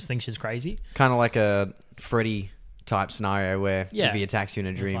kind of just think she's crazy. Kind of like a Freddy type scenario where Yeah. if he attacks you in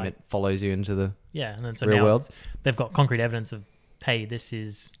a dream, like- it follows you into the... Yeah, and then so Real now world. they've got concrete evidence of, hey, this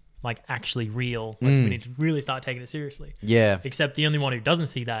is like actually real. Like, we need to really start taking it seriously. Yeah. Except the only one who doesn't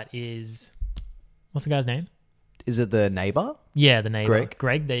see that is, what's the guy's name? Is it the neighbor? Yeah, the neighbor.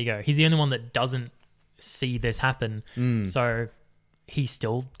 Greg? There you go. He's the only one that doesn't see this happen. So he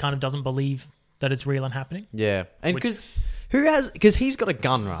still kind of doesn't believe that it's real and happening. Yeah. And Which- because he's got a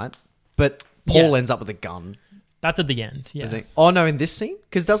gun, right? But Paul Yeah. ends up with a gun. That's at the end. Yeah. I think. Oh no, in this scene?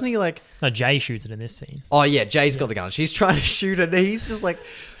 Because doesn't he like... No, Jay shoots it in this scene. Oh yeah, Jay's got the gun. She's trying to shoot it, and he's just like...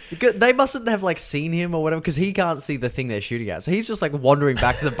 They mustn't have like seen him or whatever, because he can't see the thing they're shooting at. So he's just like wandering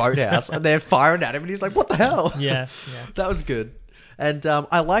back to the boathouse, and they're firing at him, and he's like, "What the hell?" Yeah. That was good. And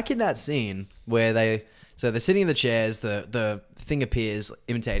I like in that scene where they're sitting in the chairs, the thing appears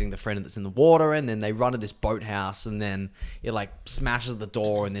imitating the friend that's in the water, and then they run to this boathouse, and then it like smashes the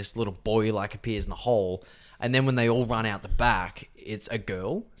door, and this little boy like appears in the hole. And then when they all run out the back, it's a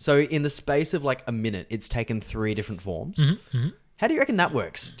girl. So in the space of like a minute, it's taken 3 different forms. How do you reckon that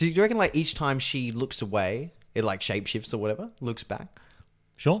works? Do you reckon like each time she looks away, it like shapeshifts or whatever, looks back?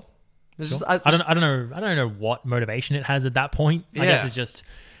 Sure. It's Sure. just- I don't know what motivation it has at that point. I guess Yeah. it's just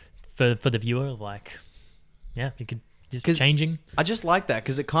for the viewer, like, yeah, it could just 'Cause- changing. I just like that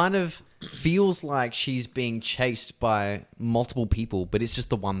because it kind of feels like she's being chased by multiple people, but it's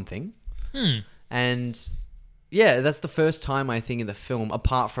just the one thing. And yeah, that's the first time I think in the film,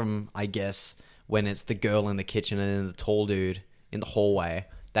 apart from, I guess, when it's the girl in the kitchen and then the tall dude in the hallway,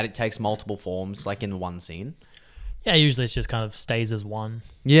 that it takes multiple forms, like in one scene. Yeah, usually it's just kind of stays as one.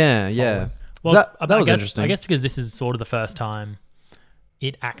 Yeah, yeah. Well, that I was guess, interesting. I guess because this is sort of the first time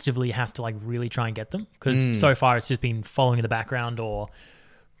it actively has to like really try and get them, because so far it's just been following in the background or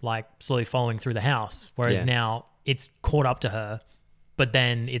like slowly following through the house, whereas Yeah. now it's caught up to her, but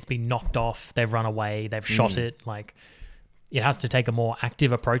then it's been knocked off, they've run away, they've shot it. Like, it has to take a more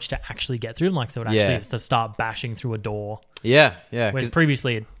active approach to actually get through them. Like, so it actually Yeah. is to start bashing through a door, Yeah, yeah. whereas 'cause-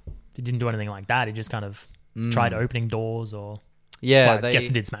 previously it didn't do anything like that. It just kind of tried opening doors, or yeah, well, I guess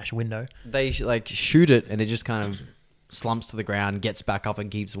it did smash a window. they like shoot it and it just kind of slumps to the ground, gets back up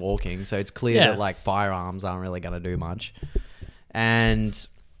and keeps walking. So it's clear Yeah. that like firearms aren't really going to do much. And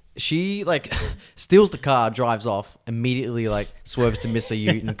she like steals the car, drives off, immediately like swerves to miss a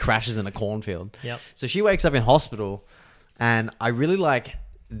ute and crashes in a cornfield. Yep. So she wakes up in hospital, and I really like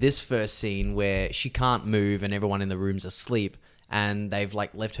this first scene where she can't move and everyone in the room's asleep. And they've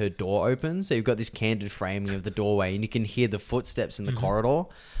like left her door open, so you've got this candid framing of the doorway, and you can hear the footsteps in the corridor,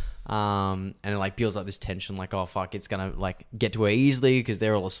 and it like builds up this tension, like, oh fuck, it's gonna like get to her easily because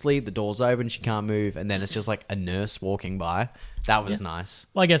they're all asleep, the door's open, she can't move, and then it's just like a nurse walking by. That was nice.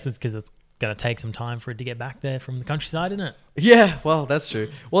 Well, I guess it's because it's going to take some time for it to get back there from the countryside, isn't it? Yeah, well, that's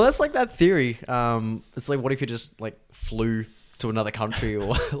true. Well, that's like that theory. It's like, what if you just like flew to another country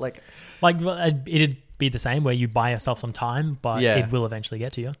or like, Like, well, it'd be the same where you buy yourself some time, but Yeah. it will eventually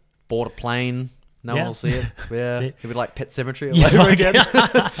get to you. board a plane? No Yeah. one will see it. Yeah, That's it. it would like Pet Cemetery all Yeah, over like-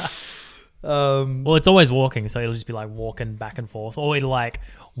 again. Well, it's always walking, so it'll just be like walking back and forth, or it'll like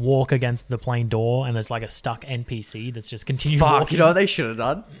walk against the plane door, and there's like a stuck NPC that's just continuing Fuck, walking. you know what they should have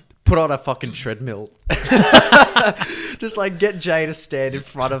done? Put on a fucking treadmill. Just like get Jay to stand in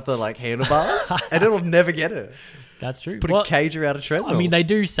front of the like handlebars, and it'll never get her. That's true. Put Well, a cage around a treadmill. I mean, they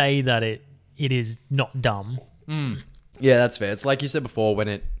do say that it is not dumb. Yeah, that's fair. It's like you said before, when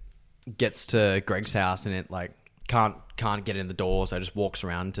it gets to Greg's house and it like can't get in the door, so it just walks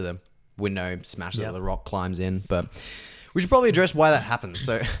around to the window, smashes it Yep. with the rock, climbs in. But we should probably address why that happens.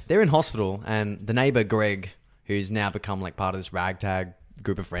 So they're in hospital, and the neighbor Greg, who's now become like part of this ragtag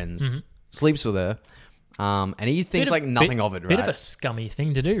group of friends, sleeps with her. And he thinks like nothing of it, right? Bit of a scummy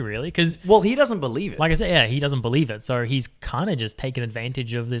thing to do, really, because well, he doesn't believe it. like I said, yeah, he doesn't believe it, so he's kind of just taking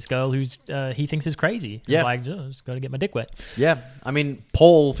advantage of this girl who's he thinks is crazy. Yeah. He's like, just got to get my dick wet. Yeah, I mean,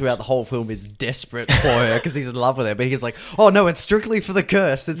 Paul throughout the whole film is desperate for her because he's in love with her, but he's like, "Oh no, it's strictly for the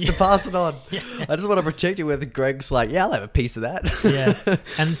curse. It's to pass it on. I just want to protect you." With Greg's like, "Yeah, I'll have a piece of that." Yeah,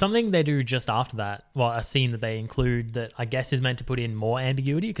 and something they do just after that, well, a scene that they include that I guess is meant to put in more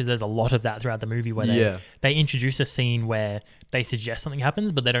ambiguity because there's a lot of that throughout the movie where they introduce a scene where they suggest something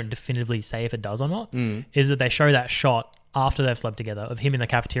happens, but they don't definitively say if it does or not. Is that they show that shot after they've slept together of him in the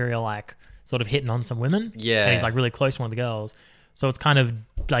cafeteria, like sort of hitting on some women. Yeah, and he's like really close to one of the girls. So it's kind of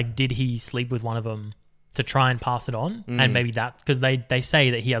like, did he sleep with one of them to try and pass it on? And maybe that, because they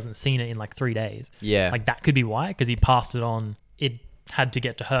say that he hasn't seen it in like 3 days. Yeah, like that could be why, because he passed it on. It had to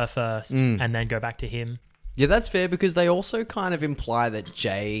get to her first and then go back to him. Yeah, that's fair because they also kind of imply that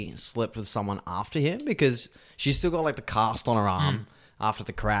Jay slept with someone after him because she's still got like the cast on her arm after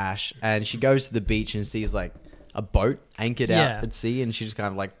the crash, and she goes to the beach and sees like a boat anchored out at sea, and she just kind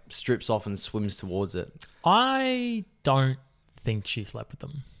of like strips off and swims towards it. I don't think she slept with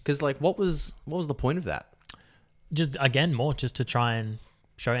them because like what was the point of that? Just again, more just to try and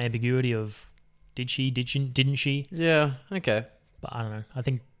show ambiguity of didn't she? Yeah, okay. But I don't know. I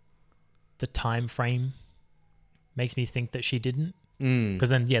think the time frame makes me think that she didn't. Because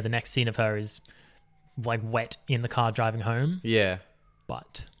then, the next scene of her is like wet in the car driving home. Yeah.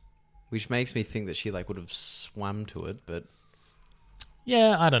 But which makes me think that she like would have swam to it, but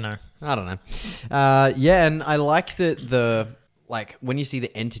yeah, I don't know. Yeah, and I like that the like when you see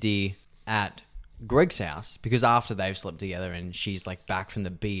the entity at Greg's house, because after they've slept together and she's like back from the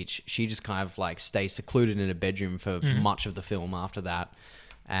beach, she just kind of like stays secluded in a bedroom for much of the film after that,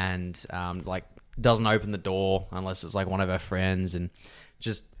 and like doesn't open the door unless it's like one of her friends, and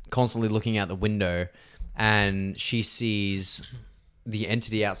just constantly looking out the window, and she sees the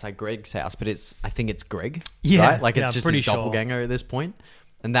entity outside Greg's house, but I think it's Greg, right? Like it's just his doppelganger at this point,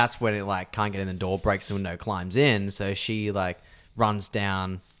 and that's when it like can't get in the door, breaks the window, climbs in, so she like runs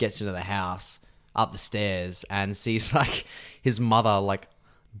down, gets into the house, up the stairs, and sees like his mother like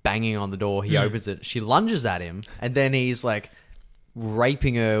banging on the door. He opens it, she lunges at him, and then he's like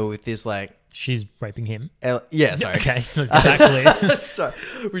raping her with this like she's raping him. Yeah, sorry. Okay, let's get that clear. Sorry,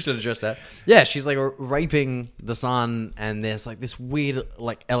 we should address that. Yeah, she's like raping the son, and there's like this weird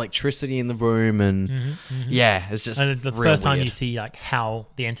like electricity in the room, and yeah, it's just and that's the first time you see like how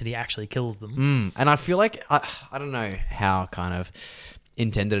the entity actually kills them. And I feel like I don't know how kind of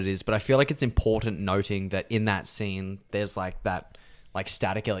intended it is, but I feel like it's important noting that in that scene there's like that like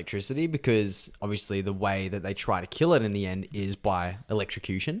static electricity, because obviously the way that they try to kill it in the end is by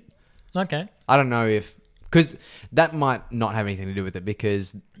electrocution. Okay. I don't know if... because that might not have anything to do with it,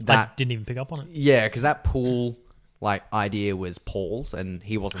 because that... I didn't even pick up on it. Yeah, because that pool like idea was Paul's, and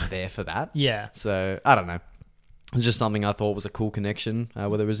he wasn't there for that. Yeah. So, I don't know. It's just something I thought was a cool connection,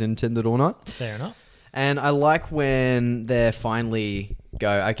 whether it was intended or not. Fair enough. And I like when they finally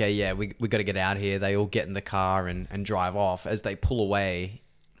go, okay, yeah, we got to get out here. They all get in the car and drive off. As they pull away,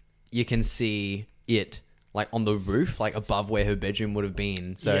 you can see it like on the roof, like above where her bedroom would have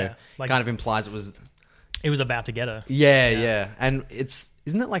been. So like, kind of implies it was about to get her. Yeah. And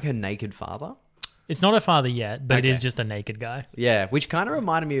isn't it like her naked father? It's not her father yet, but it is just a naked guy. Yeah, which kind of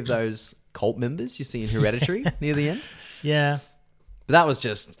reminded me of those cult members you see in Hereditary near the end. Yeah. But that was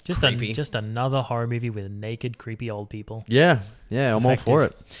just creepy. Just another horror movie with naked, creepy old people. Yeah, I'm all for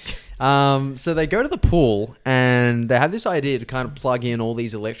it. So they go to the pool, and they have this idea to kind of plug in all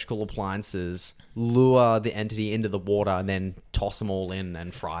these electrical appliances, lure the entity into the water, and then toss them all in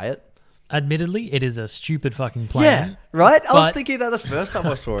and fry it. Admittedly, it is a stupid fucking plan. Yeah, right? I was thinking that the first time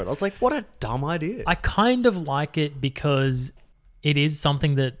I saw it. I was like, what a dumb idea. I kind of like it because it is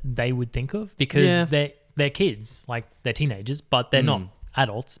something that they would think of, because they're kids, like they're teenagers, but they're not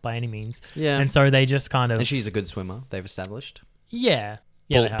adults by any means. Yeah. And so they just kind of... And she's a good swimmer, they've established. Yeah.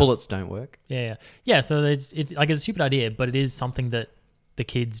 Bullets don't work. Yeah, so it's like it's a stupid idea, but it is something that the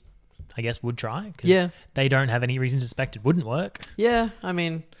kids, I guess, would try, because they don't have any reason to suspect it wouldn't work. Yeah, I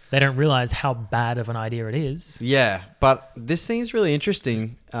mean... They don't realize how bad of an idea it is. Yeah, but this thing's really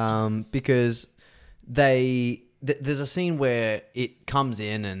interesting because there's a scene where it comes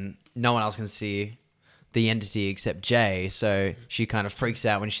in and no one else can see the entity except Jay, so she kind of freaks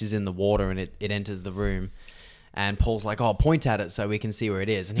out when she's in the water and it enters the room, and Paul's like, oh, point at it so we can see where it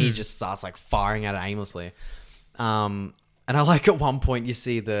is, and he just starts like firing at it aimlessly. And I like at one point you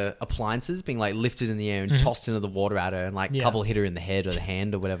see the appliances being like lifted in the air and tossed into the water at her, and like a couple hit her in the head or the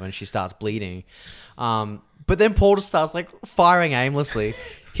hand or whatever, and she starts bleeding. But then Paul just starts like firing aimlessly,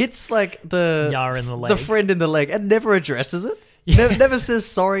 hits like the Yara in the the leg. friend in the leg, and never addresses it. Yeah. Never says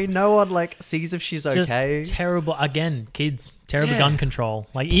sorry. No one like sees if she's Just okay. terrible. Again, kids, terrible Yeah. gun control.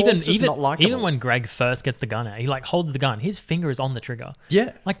 Like Paul's just not likable. even when Greg first gets the gun out, he like holds the gun. His finger is on the trigger.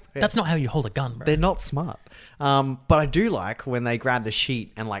 Yeah, Like that's not how you hold a gun, bro. they're not smart. But I do like when they grab the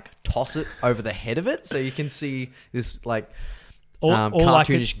sheet and like toss it over the head of it, so you can see this like all I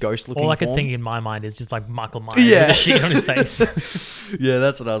cartoonish could, ghost-looking. all I could form. think in my mind is just like Michael Myers Yeah. with a sheet on his face. Yeah,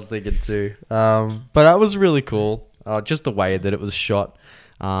 that's what I was thinking too. But that was really cool. Just the way that it was shot,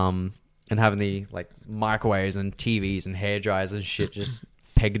 and having the like microwaves and TVs and hair dryers and shit just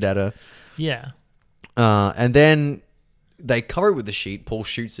pegged at her. Yeah. And then they cover it with the sheet. Paul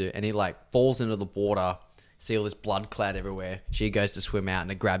shoots it, and he like falls into the water. See all this blood clad everywhere. She goes to swim out,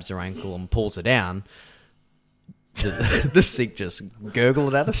 and it grabs her ankle and pulls her down. The sink just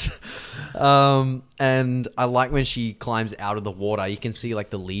gurgled at us. And I like when she climbs out of the water, you can see like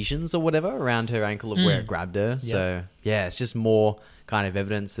the lesions or whatever around her ankle of where it grabbed her. So yeah, it's just more kind of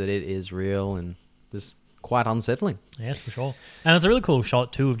evidence that it is real and just quite unsettling. Yes, for sure. And it's a really cool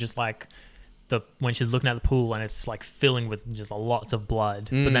shot too of just like when she's looking at the pool and it's like filling with just lots of blood,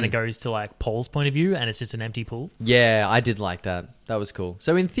 but then it goes to like Paul's point of view and it's just an empty pool. Yeah, I did like that. That was cool.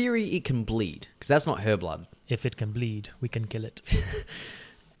 So in theory, it can bleed because that's not her blood. If it can bleed, we can kill it.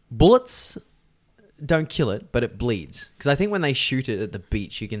 Bullets don't kill it, but it bleeds. Because I think when they shoot it at the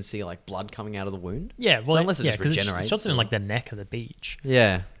beach, you can see like blood coming out of the wound. Yeah, well, So unless it just 'cause regenerates shots it in or- like the neck of the beach.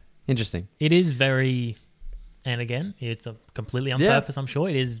 Yeah, interesting. It is very, and again, it's a completely on Yeah. purpose. I'm sure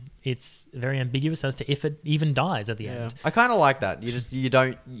it is. It's very ambiguous as to if it even dies at the end. I kind of like that. You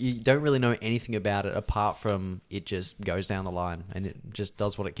don't really know anything about it apart from it just goes down the line and it just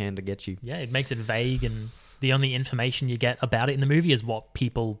does what it can to get you. Yeah, it makes it vague, and the only information you get about it in the movie is what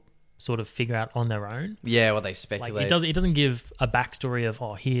people sort of figure out on their own. Yeah, well, they Like speculate. it doesn't give a backstory of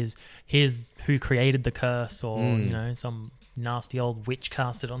here's who created the curse, or some nasty old witch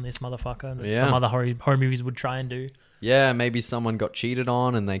cast it on this motherfucker that Yeah. some other horror movies would try and do. Yeah, maybe someone got cheated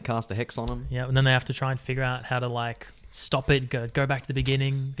on and they cast a hex on them. Yeah, and then they have to try and figure out how to like stop it, go back to the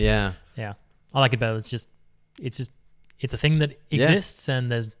beginning. Yeah. Yeah, I like it better. It's a thing that exists,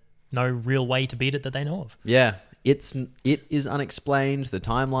 and there's no real way to beat it that they know of. Yeah. It is unexplained. The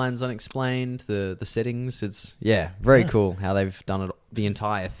timeline's unexplained. The settings. It's very cool how they've done it. The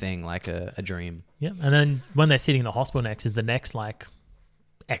entire thing like a dream. Yeah, and then when they're sitting in the hospital next is the next like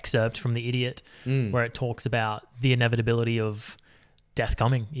excerpt from The Idiot, where it talks about the inevitability of death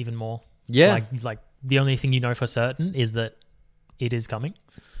coming even more. Yeah. like the only thing you know for certain is that it is coming,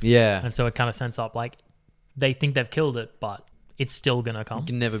 Yeah. and so it kind of sets up like they think they've killed it, but it's still gonna come. You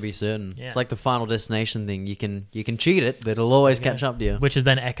can never be certain. Yeah. It's like the Final Destination thing. You can cheat it, but it'll always catch up to you. Which is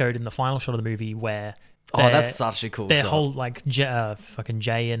then echoed in the final shot of the movie where Oh, that's such a cool their shot. whole like fucking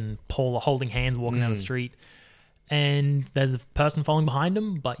Jay and Paul are holding hands walking down the street, and there's a person following behind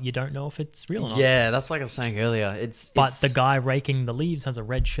them, but you don't know if it's real or not. Yeah, that's like I was saying earlier. But the guy raking the leaves has a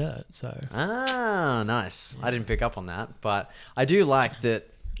red shirt, so Ah, nice. I didn't pick up on that, but I do like that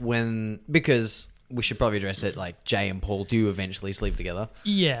because we should probably address that like Jay and Paul do eventually sleep together.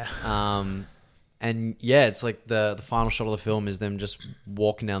 yeah. And yeah, it's like the final shot of the film is them just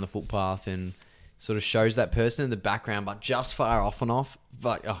walking down the footpath and sort of shows that person in the background, but just far off enough.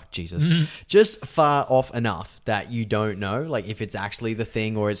 Like, oh, Jesus. Just far off enough that you don't know, like, if it's actually the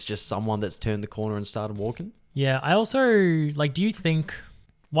thing or it's just someone that's turned the corner and started walking. Yeah, I also, like,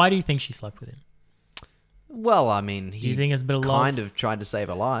 why do you think she slept with him? Well, I mean, Do you he think it's a bit of kind love? of tried to save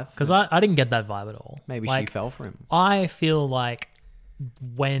her life. Because I didn't get that vibe at all. Maybe like, she fell for him. I feel like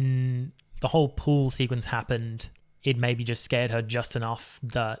when the whole pool sequence happened, it maybe just scared her just enough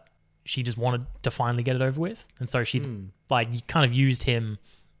that she just wanted to finally get it over with. And so she like kind of used him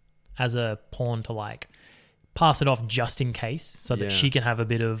as a pawn to like pass it off just in case so that Yeah. she can have a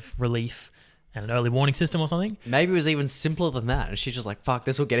bit of relief and an early warning system or something. Maybe it was even simpler than that. And she's just like, fuck,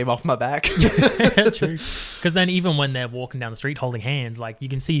 this will get him off my back. True. Because then even when they're walking down the street holding hands, like you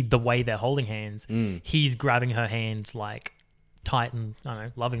can see the way they're holding hands. He's grabbing her hands like tight and, I don't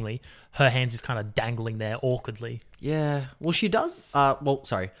know, lovingly. Her hands just kind of dangling there awkwardly. Yeah. Well, she does.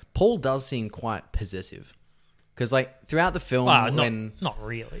 Paul does seem quite possessive. Because, like, throughout the film, Well, when. not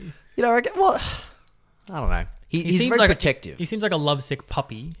really. You know, well, I don't know. He's seems very like protective. He seems like a lovesick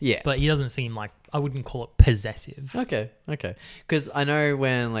puppy. Yeah. But he doesn't seem like, I wouldn't call it possessive. Okay. Because I know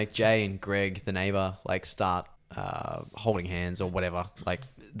when, like, Jay and Greg, the neighbor, like, start holding hands or whatever, like,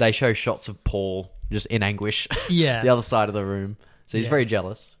 they show shots of Paul just in anguish. Yeah. The other side of the room. So he's Yeah. very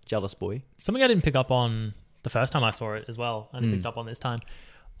jealous. Jealous boy. Something I didn't pick up on the first time I saw it as well, and picked up on this time.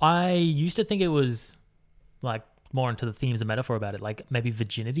 I used to think it was like more into the themes and metaphor about it, like maybe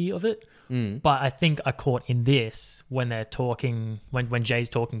virginity of it. Mm. But I think I caught in this when they're talking, when Jay's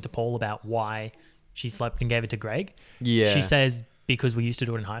talking to Paul about why she slept and gave it to Greg. Yeah. She says, because we used to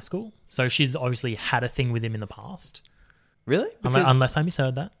do it in high school. So she's obviously had a thing with him in the past. Really? Unless I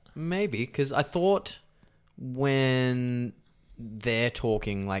misheard that. Maybe, because I thought when they're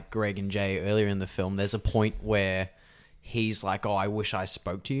talking, like Greg and Jay earlier in the film, there's a point where he's like, oh, I wish I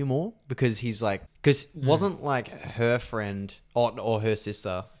spoke to you more, because he's like, because wasn't like her friend or her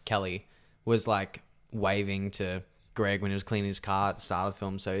sister Kelly was like waving to Greg when he was cleaning his car at the start of the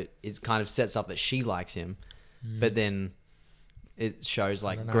film, so it kind of sets up that she likes him, but then it shows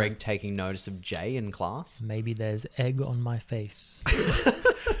like Greg taking notice of Jay in class. Maybe there's egg on my face.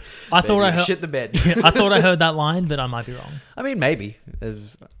 I thought I heard shit the bed. I thought I heard that line, but I might be wrong. I mean, maybe.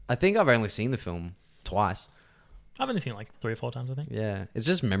 I think I've only seen the film twice. I've only seen it like 3 or 4 times, I think. Yeah, it's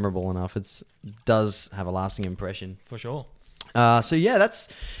just memorable enough. It does have a lasting impression. For sure. So yeah, that's.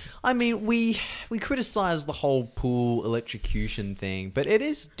 I mean, we criticize the whole pool electrocution thing, but it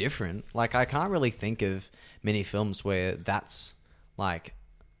is different. Like, I can't really think of many films where that's like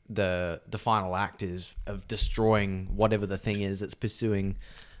the final act is of destroying whatever the thing is that's pursuing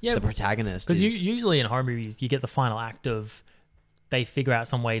the protagonist. Because usually in horror movies, you get the final act of they figure out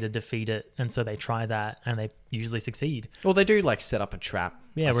some way to defeat it, and so they try that, and they usually succeed. Well, they do like set up a trap.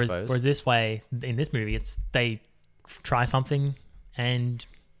 Yeah, whereas this way, in this movie, it's they try something and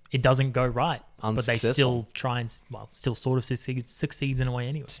it doesn't go right, but they still try and still sort of succeeds in a way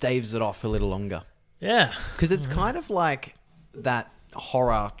anyway. Staves it off a little longer. Yeah, because it's kind of like that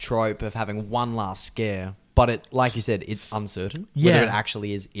horror trope of having one last scare, but it, like you said, it's uncertain whether it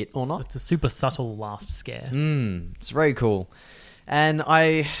actually is it or not. It's a super subtle last scare. It's very cool. And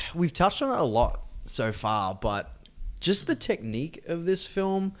we've touched on it a lot so far, but just the technique of this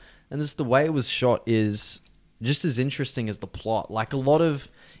film and just the way it was shot is just as interesting as the plot. Like a lot of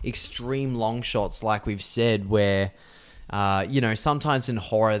extreme long shots, like we've said, where sometimes in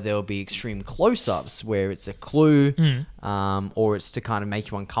horror there'll be extreme close-ups where it's a clue, or it's to kind of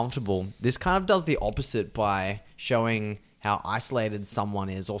make you uncomfortable. This kind of does the opposite by showing how isolated someone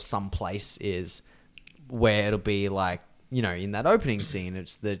is or some place is, where it'll be like, in that opening scene,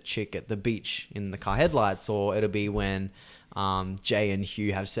 it's the chick at the beach in the car headlights, or it'll be when Jay and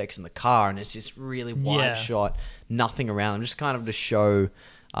Hugh have sex in the car, and it's just really wide shot, nothing around them, just kind of to show,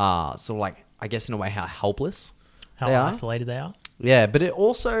 sort of like, I guess in a way, how helpless, how isolated they are. Yeah, but it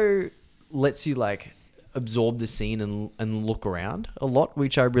also lets you like absorb the scene and look around a lot,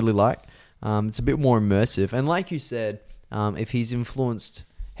 which I really like. It's a bit more immersive, and like you said, if he's influenced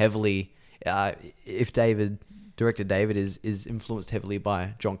heavily, if Director David is influenced heavily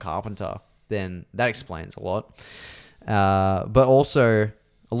by John Carpenter, then that explains a lot. But also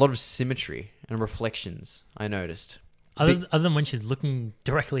a lot of symmetry and reflections, I noticed. Other than when she's looking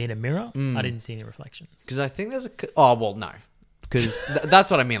directly in a mirror, I didn't see any reflections. Because I think there's no. Because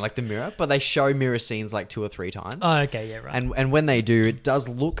that's what I mean, like the mirror. But they show mirror scenes like 2 or 3 times. Oh, okay, yeah, right. And when they do, it does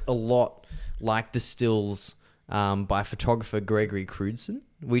look a lot like the stills by photographer Gregory Crewdson,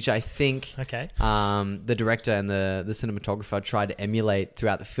 which I think the director and the cinematographer tried to emulate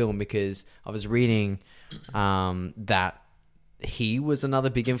throughout the film, because I was reading that he was another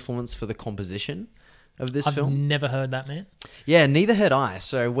big influence for the composition of this film. I've never heard that, man. Yeah, neither had I.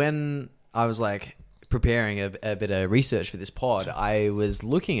 So when I was like preparing a bit of research for this pod, I was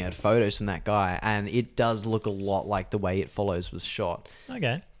looking at photos from that guy, and it does look a lot like the way It Follows was shot.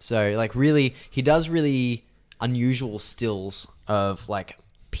 Okay. So like really, he does really unusual stills of like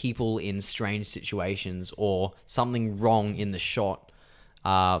people in strange situations or something wrong in the shot,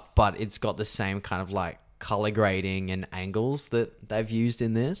 but it's got the same kind of like color grading and angles that they've used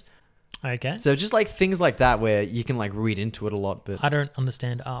in this. Okay. So just like things like that where you can like read into it a lot. But I don't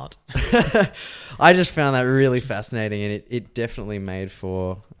understand art. I just found that really fascinating, and it definitely made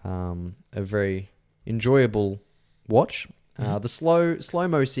for a very enjoyable watch. The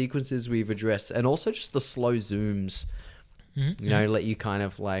slow-mo sequences we've addressed, and also just the slow zooms, let you kind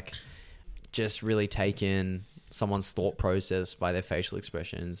of like just really take in someone's thought process by their facial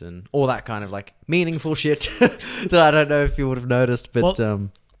expressions and all that kind of like meaningful shit that I don't know if you would have noticed, but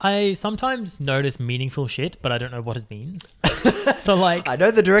I sometimes notice meaningful shit, but I don't know what it means. So like, I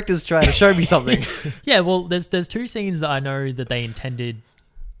know the director's trying to show me something. Yeah, well, there's 2 scenes that I know that they intended,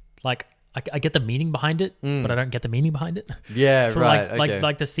 like, I get the meaning behind it, but I don't get the meaning behind it. Yeah, For right.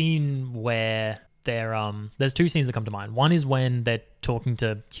 Like the scene where there's two scenes that come to mind. One is when they're talking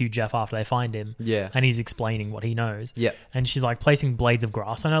to Hugh Jeff after they find him. Yeah. And he's explaining what he knows. Yeah. And she's like placing blades of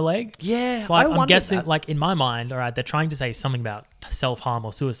grass on her leg. Yeah. So like, I I'm wondered guessing, that. like in my mind, all right, they're trying to say something about self-harm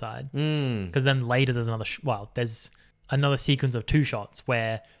or suicide. Because then later there's there's another sequence of 2 shots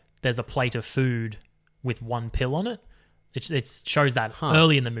where there's a plate of food with 1 pill on it. It shows that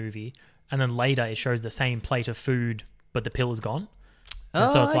early in the movie. And then later it shows the same plate of food, but the pill is gone. And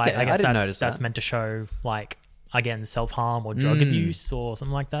so it's like, okay. I guess didn't that's notice that. meant to show like, again, self-harm or drug abuse or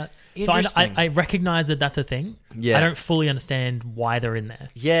something like that. So Interesting. I recognize that that's a thing. Yeah. I don't fully understand why they're in there.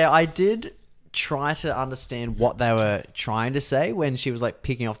 Yeah, I did try to understand what they were trying to say when she was like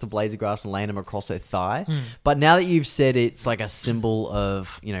picking off the blades of grass and laying them across her thigh. But now that you've said it's like a symbol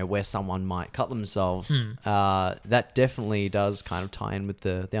of, where someone might cut themselves, that definitely does kind of tie in with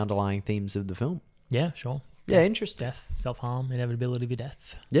the underlying themes of the film. Yeah, sure. Yeah, interesting. Death, self-harm, inevitability of your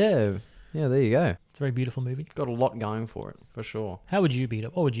death. Yeah, there you go. It's a very beautiful movie. Got a lot going for it, for sure. How would you beat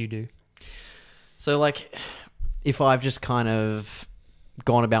it? What would you do? So, like, if I've just kind of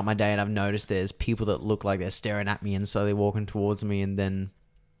gone about my day and I've noticed there's people that look like they're staring at me and so they're walking towards me and then...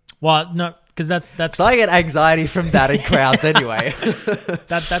 Well, no, because that's So I get anxiety from that in crowds anyway.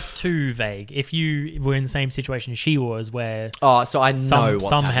 that's too vague. If you were in the same situation she was, where Oh, so I know what's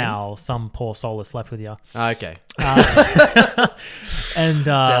somehow some poor soul has slept with you, happening. Okay. and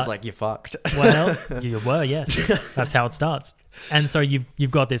Sounds like you're fucked. well, you were, yes. That's how it starts. And so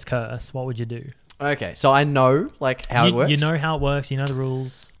you've got this curse. What would you do? Okay, so I know, like, how it works. You know how it works. You know the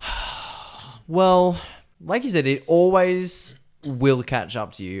rules. Well, like you said, it always will catch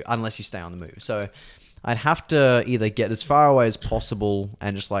up to you unless you stay on the move. So I'd have to either get as far away as possible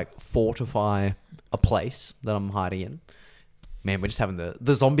and just, like, fortify a place that I'm hiding in. Man, we're just having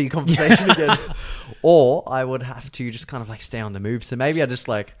the zombie conversation again. Or I would have to just kind of, like, stay on the move. So maybe I'd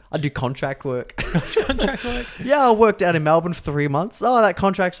do contract work. Contract work. Yeah, I worked out in Melbourne for 3 months. Oh, that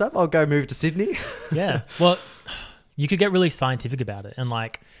contract's up. I'll go move to Sydney. Yeah. Well, you could get really scientific about it and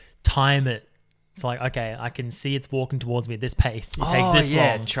like time it. It's like, okay, I can see it's walking towards me at this pace. It takes this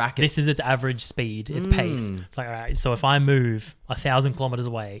long. Track it. This is its average speed, its pace. It's like, all right, so if I move 1,000 kilometers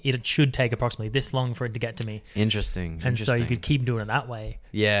away, it should take approximately this long for it to get to me. Interesting. And so you could keep doing it that way.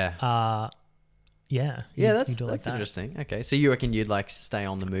 Yeah. Yeah. Yeah, you that's do it like that. interesting. Okay, so you reckon you'd like stay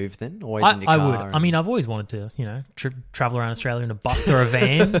on the move then, always in your I car? would. I mean, I've always wanted to, travel around Australia in a bus or a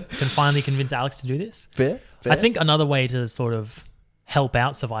van. Can finally convince Alex to do this. Fair. I think another way to sort of help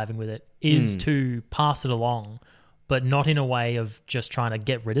out surviving with it is to pass it along, but not in a way of just trying to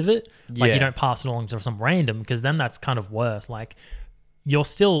get rid of it. Like Yeah. you don't pass it along to some random, because then that's kind of worse. Like you're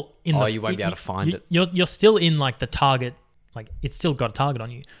still in you won't be able to find it. You're still in like the target. Like it's still got a target on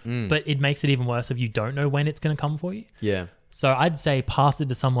you, but it makes it even worse if you don't know when it's going to come for you. Yeah. So I'd say pass it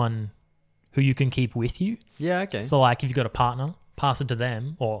to someone who you can keep with you. Yeah, okay. So like if you've got a partner, pass it to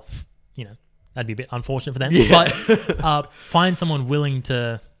them, or that'd be a bit unfortunate for them. Yeah. But find someone willing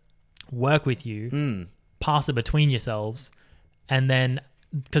to work with you, pass it between yourselves, and then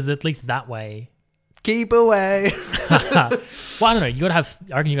because at least that way. Keep away. Well, I don't know. I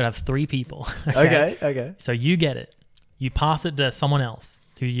reckon you gotta have 3 people. Okay. So you get it. You pass it to someone else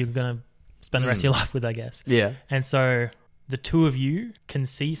who you're gonna spend the rest of your life with, I guess. Yeah. And so the 2 of you can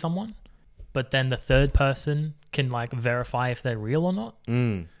see someone, but then the third person can like verify if they're real or not.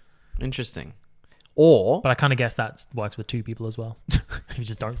 Interesting. Or But I kind of guess that works with 2 people as well. You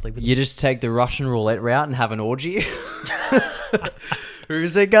just don't sleep with you just take the Russian roulette route and have an orgy.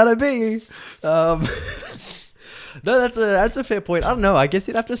 Who's it gonna be? No, that's a fair point. I don't know. I guess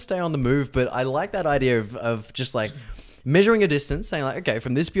you'd have to stay on the move, but I like that idea of just like measuring a distance, saying like, okay,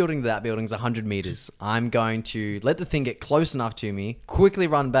 from this building to that building's 100 meters. I'm going to let the thing get close enough to me, quickly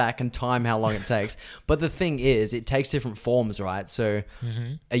run back and time how long it takes. But the thing is, it takes different forms, right? So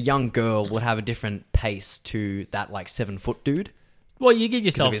a young girl would have a different pace to that like 7-foot dude. Well, you give of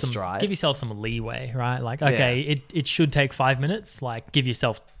yourself his stride. some leeway, right? Like, okay, it should take 5 minutes. Like, give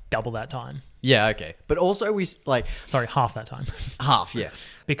yourself double that time. Yeah, okay. But also we like Sorry, half that time. half, yeah.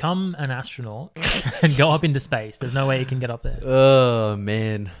 Become an astronaut and go up into space. There's no way you can get up there. Oh,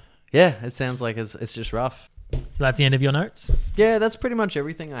 man. Yeah, it sounds like it's just rough. So that's the end of your notes? Yeah, that's pretty much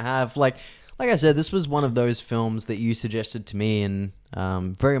everything I have. Like I said, this was one of those films that you suggested to me and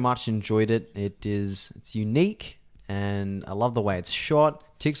very much enjoyed it. It's unique and I love the way it's shot.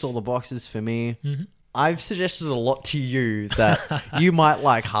 Ticks all the boxes for me. Mm-hmm. I've suggested a lot to you that you might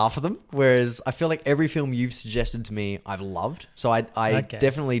like half of them, whereas I feel like every film you've suggested to me, I've loved. So I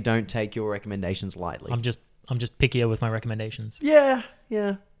definitely don't take your recommendations lightly. I'm just pickier with my recommendations. Yeah.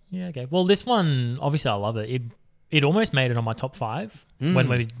 Yeah, okay. Well, this one, obviously I love it. it almost made it on my top 5 when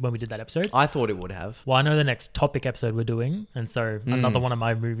we did that episode. I thought it would have. Well, I know the next topic episode we're doing, and so another one of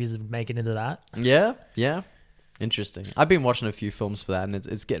my movies would make it into that. Yeah, yeah. Interesting. I've been watching a few films for that, and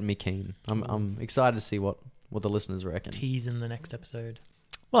it's getting me keen. I'm excited to see what the listeners reckon. Tease in the next episode.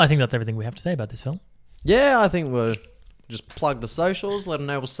 Well, I think that's everything we have to say about this film. Yeah, I think we'll just plug the socials, let them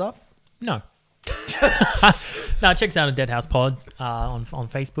know what's up. No. No, check us out at Dead House Pod on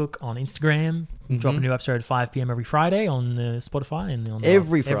Facebook, on Instagram. Drop a new episode at 5 p.m. every Friday on Spotify and on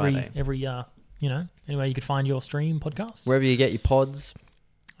Every Friday. Every anywhere you could find your stream podcast. Wherever you get your pods.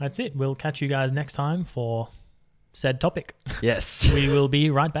 That's it. We'll catch you guys next time for said topic. Yes. We will be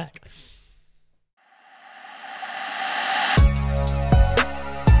right back.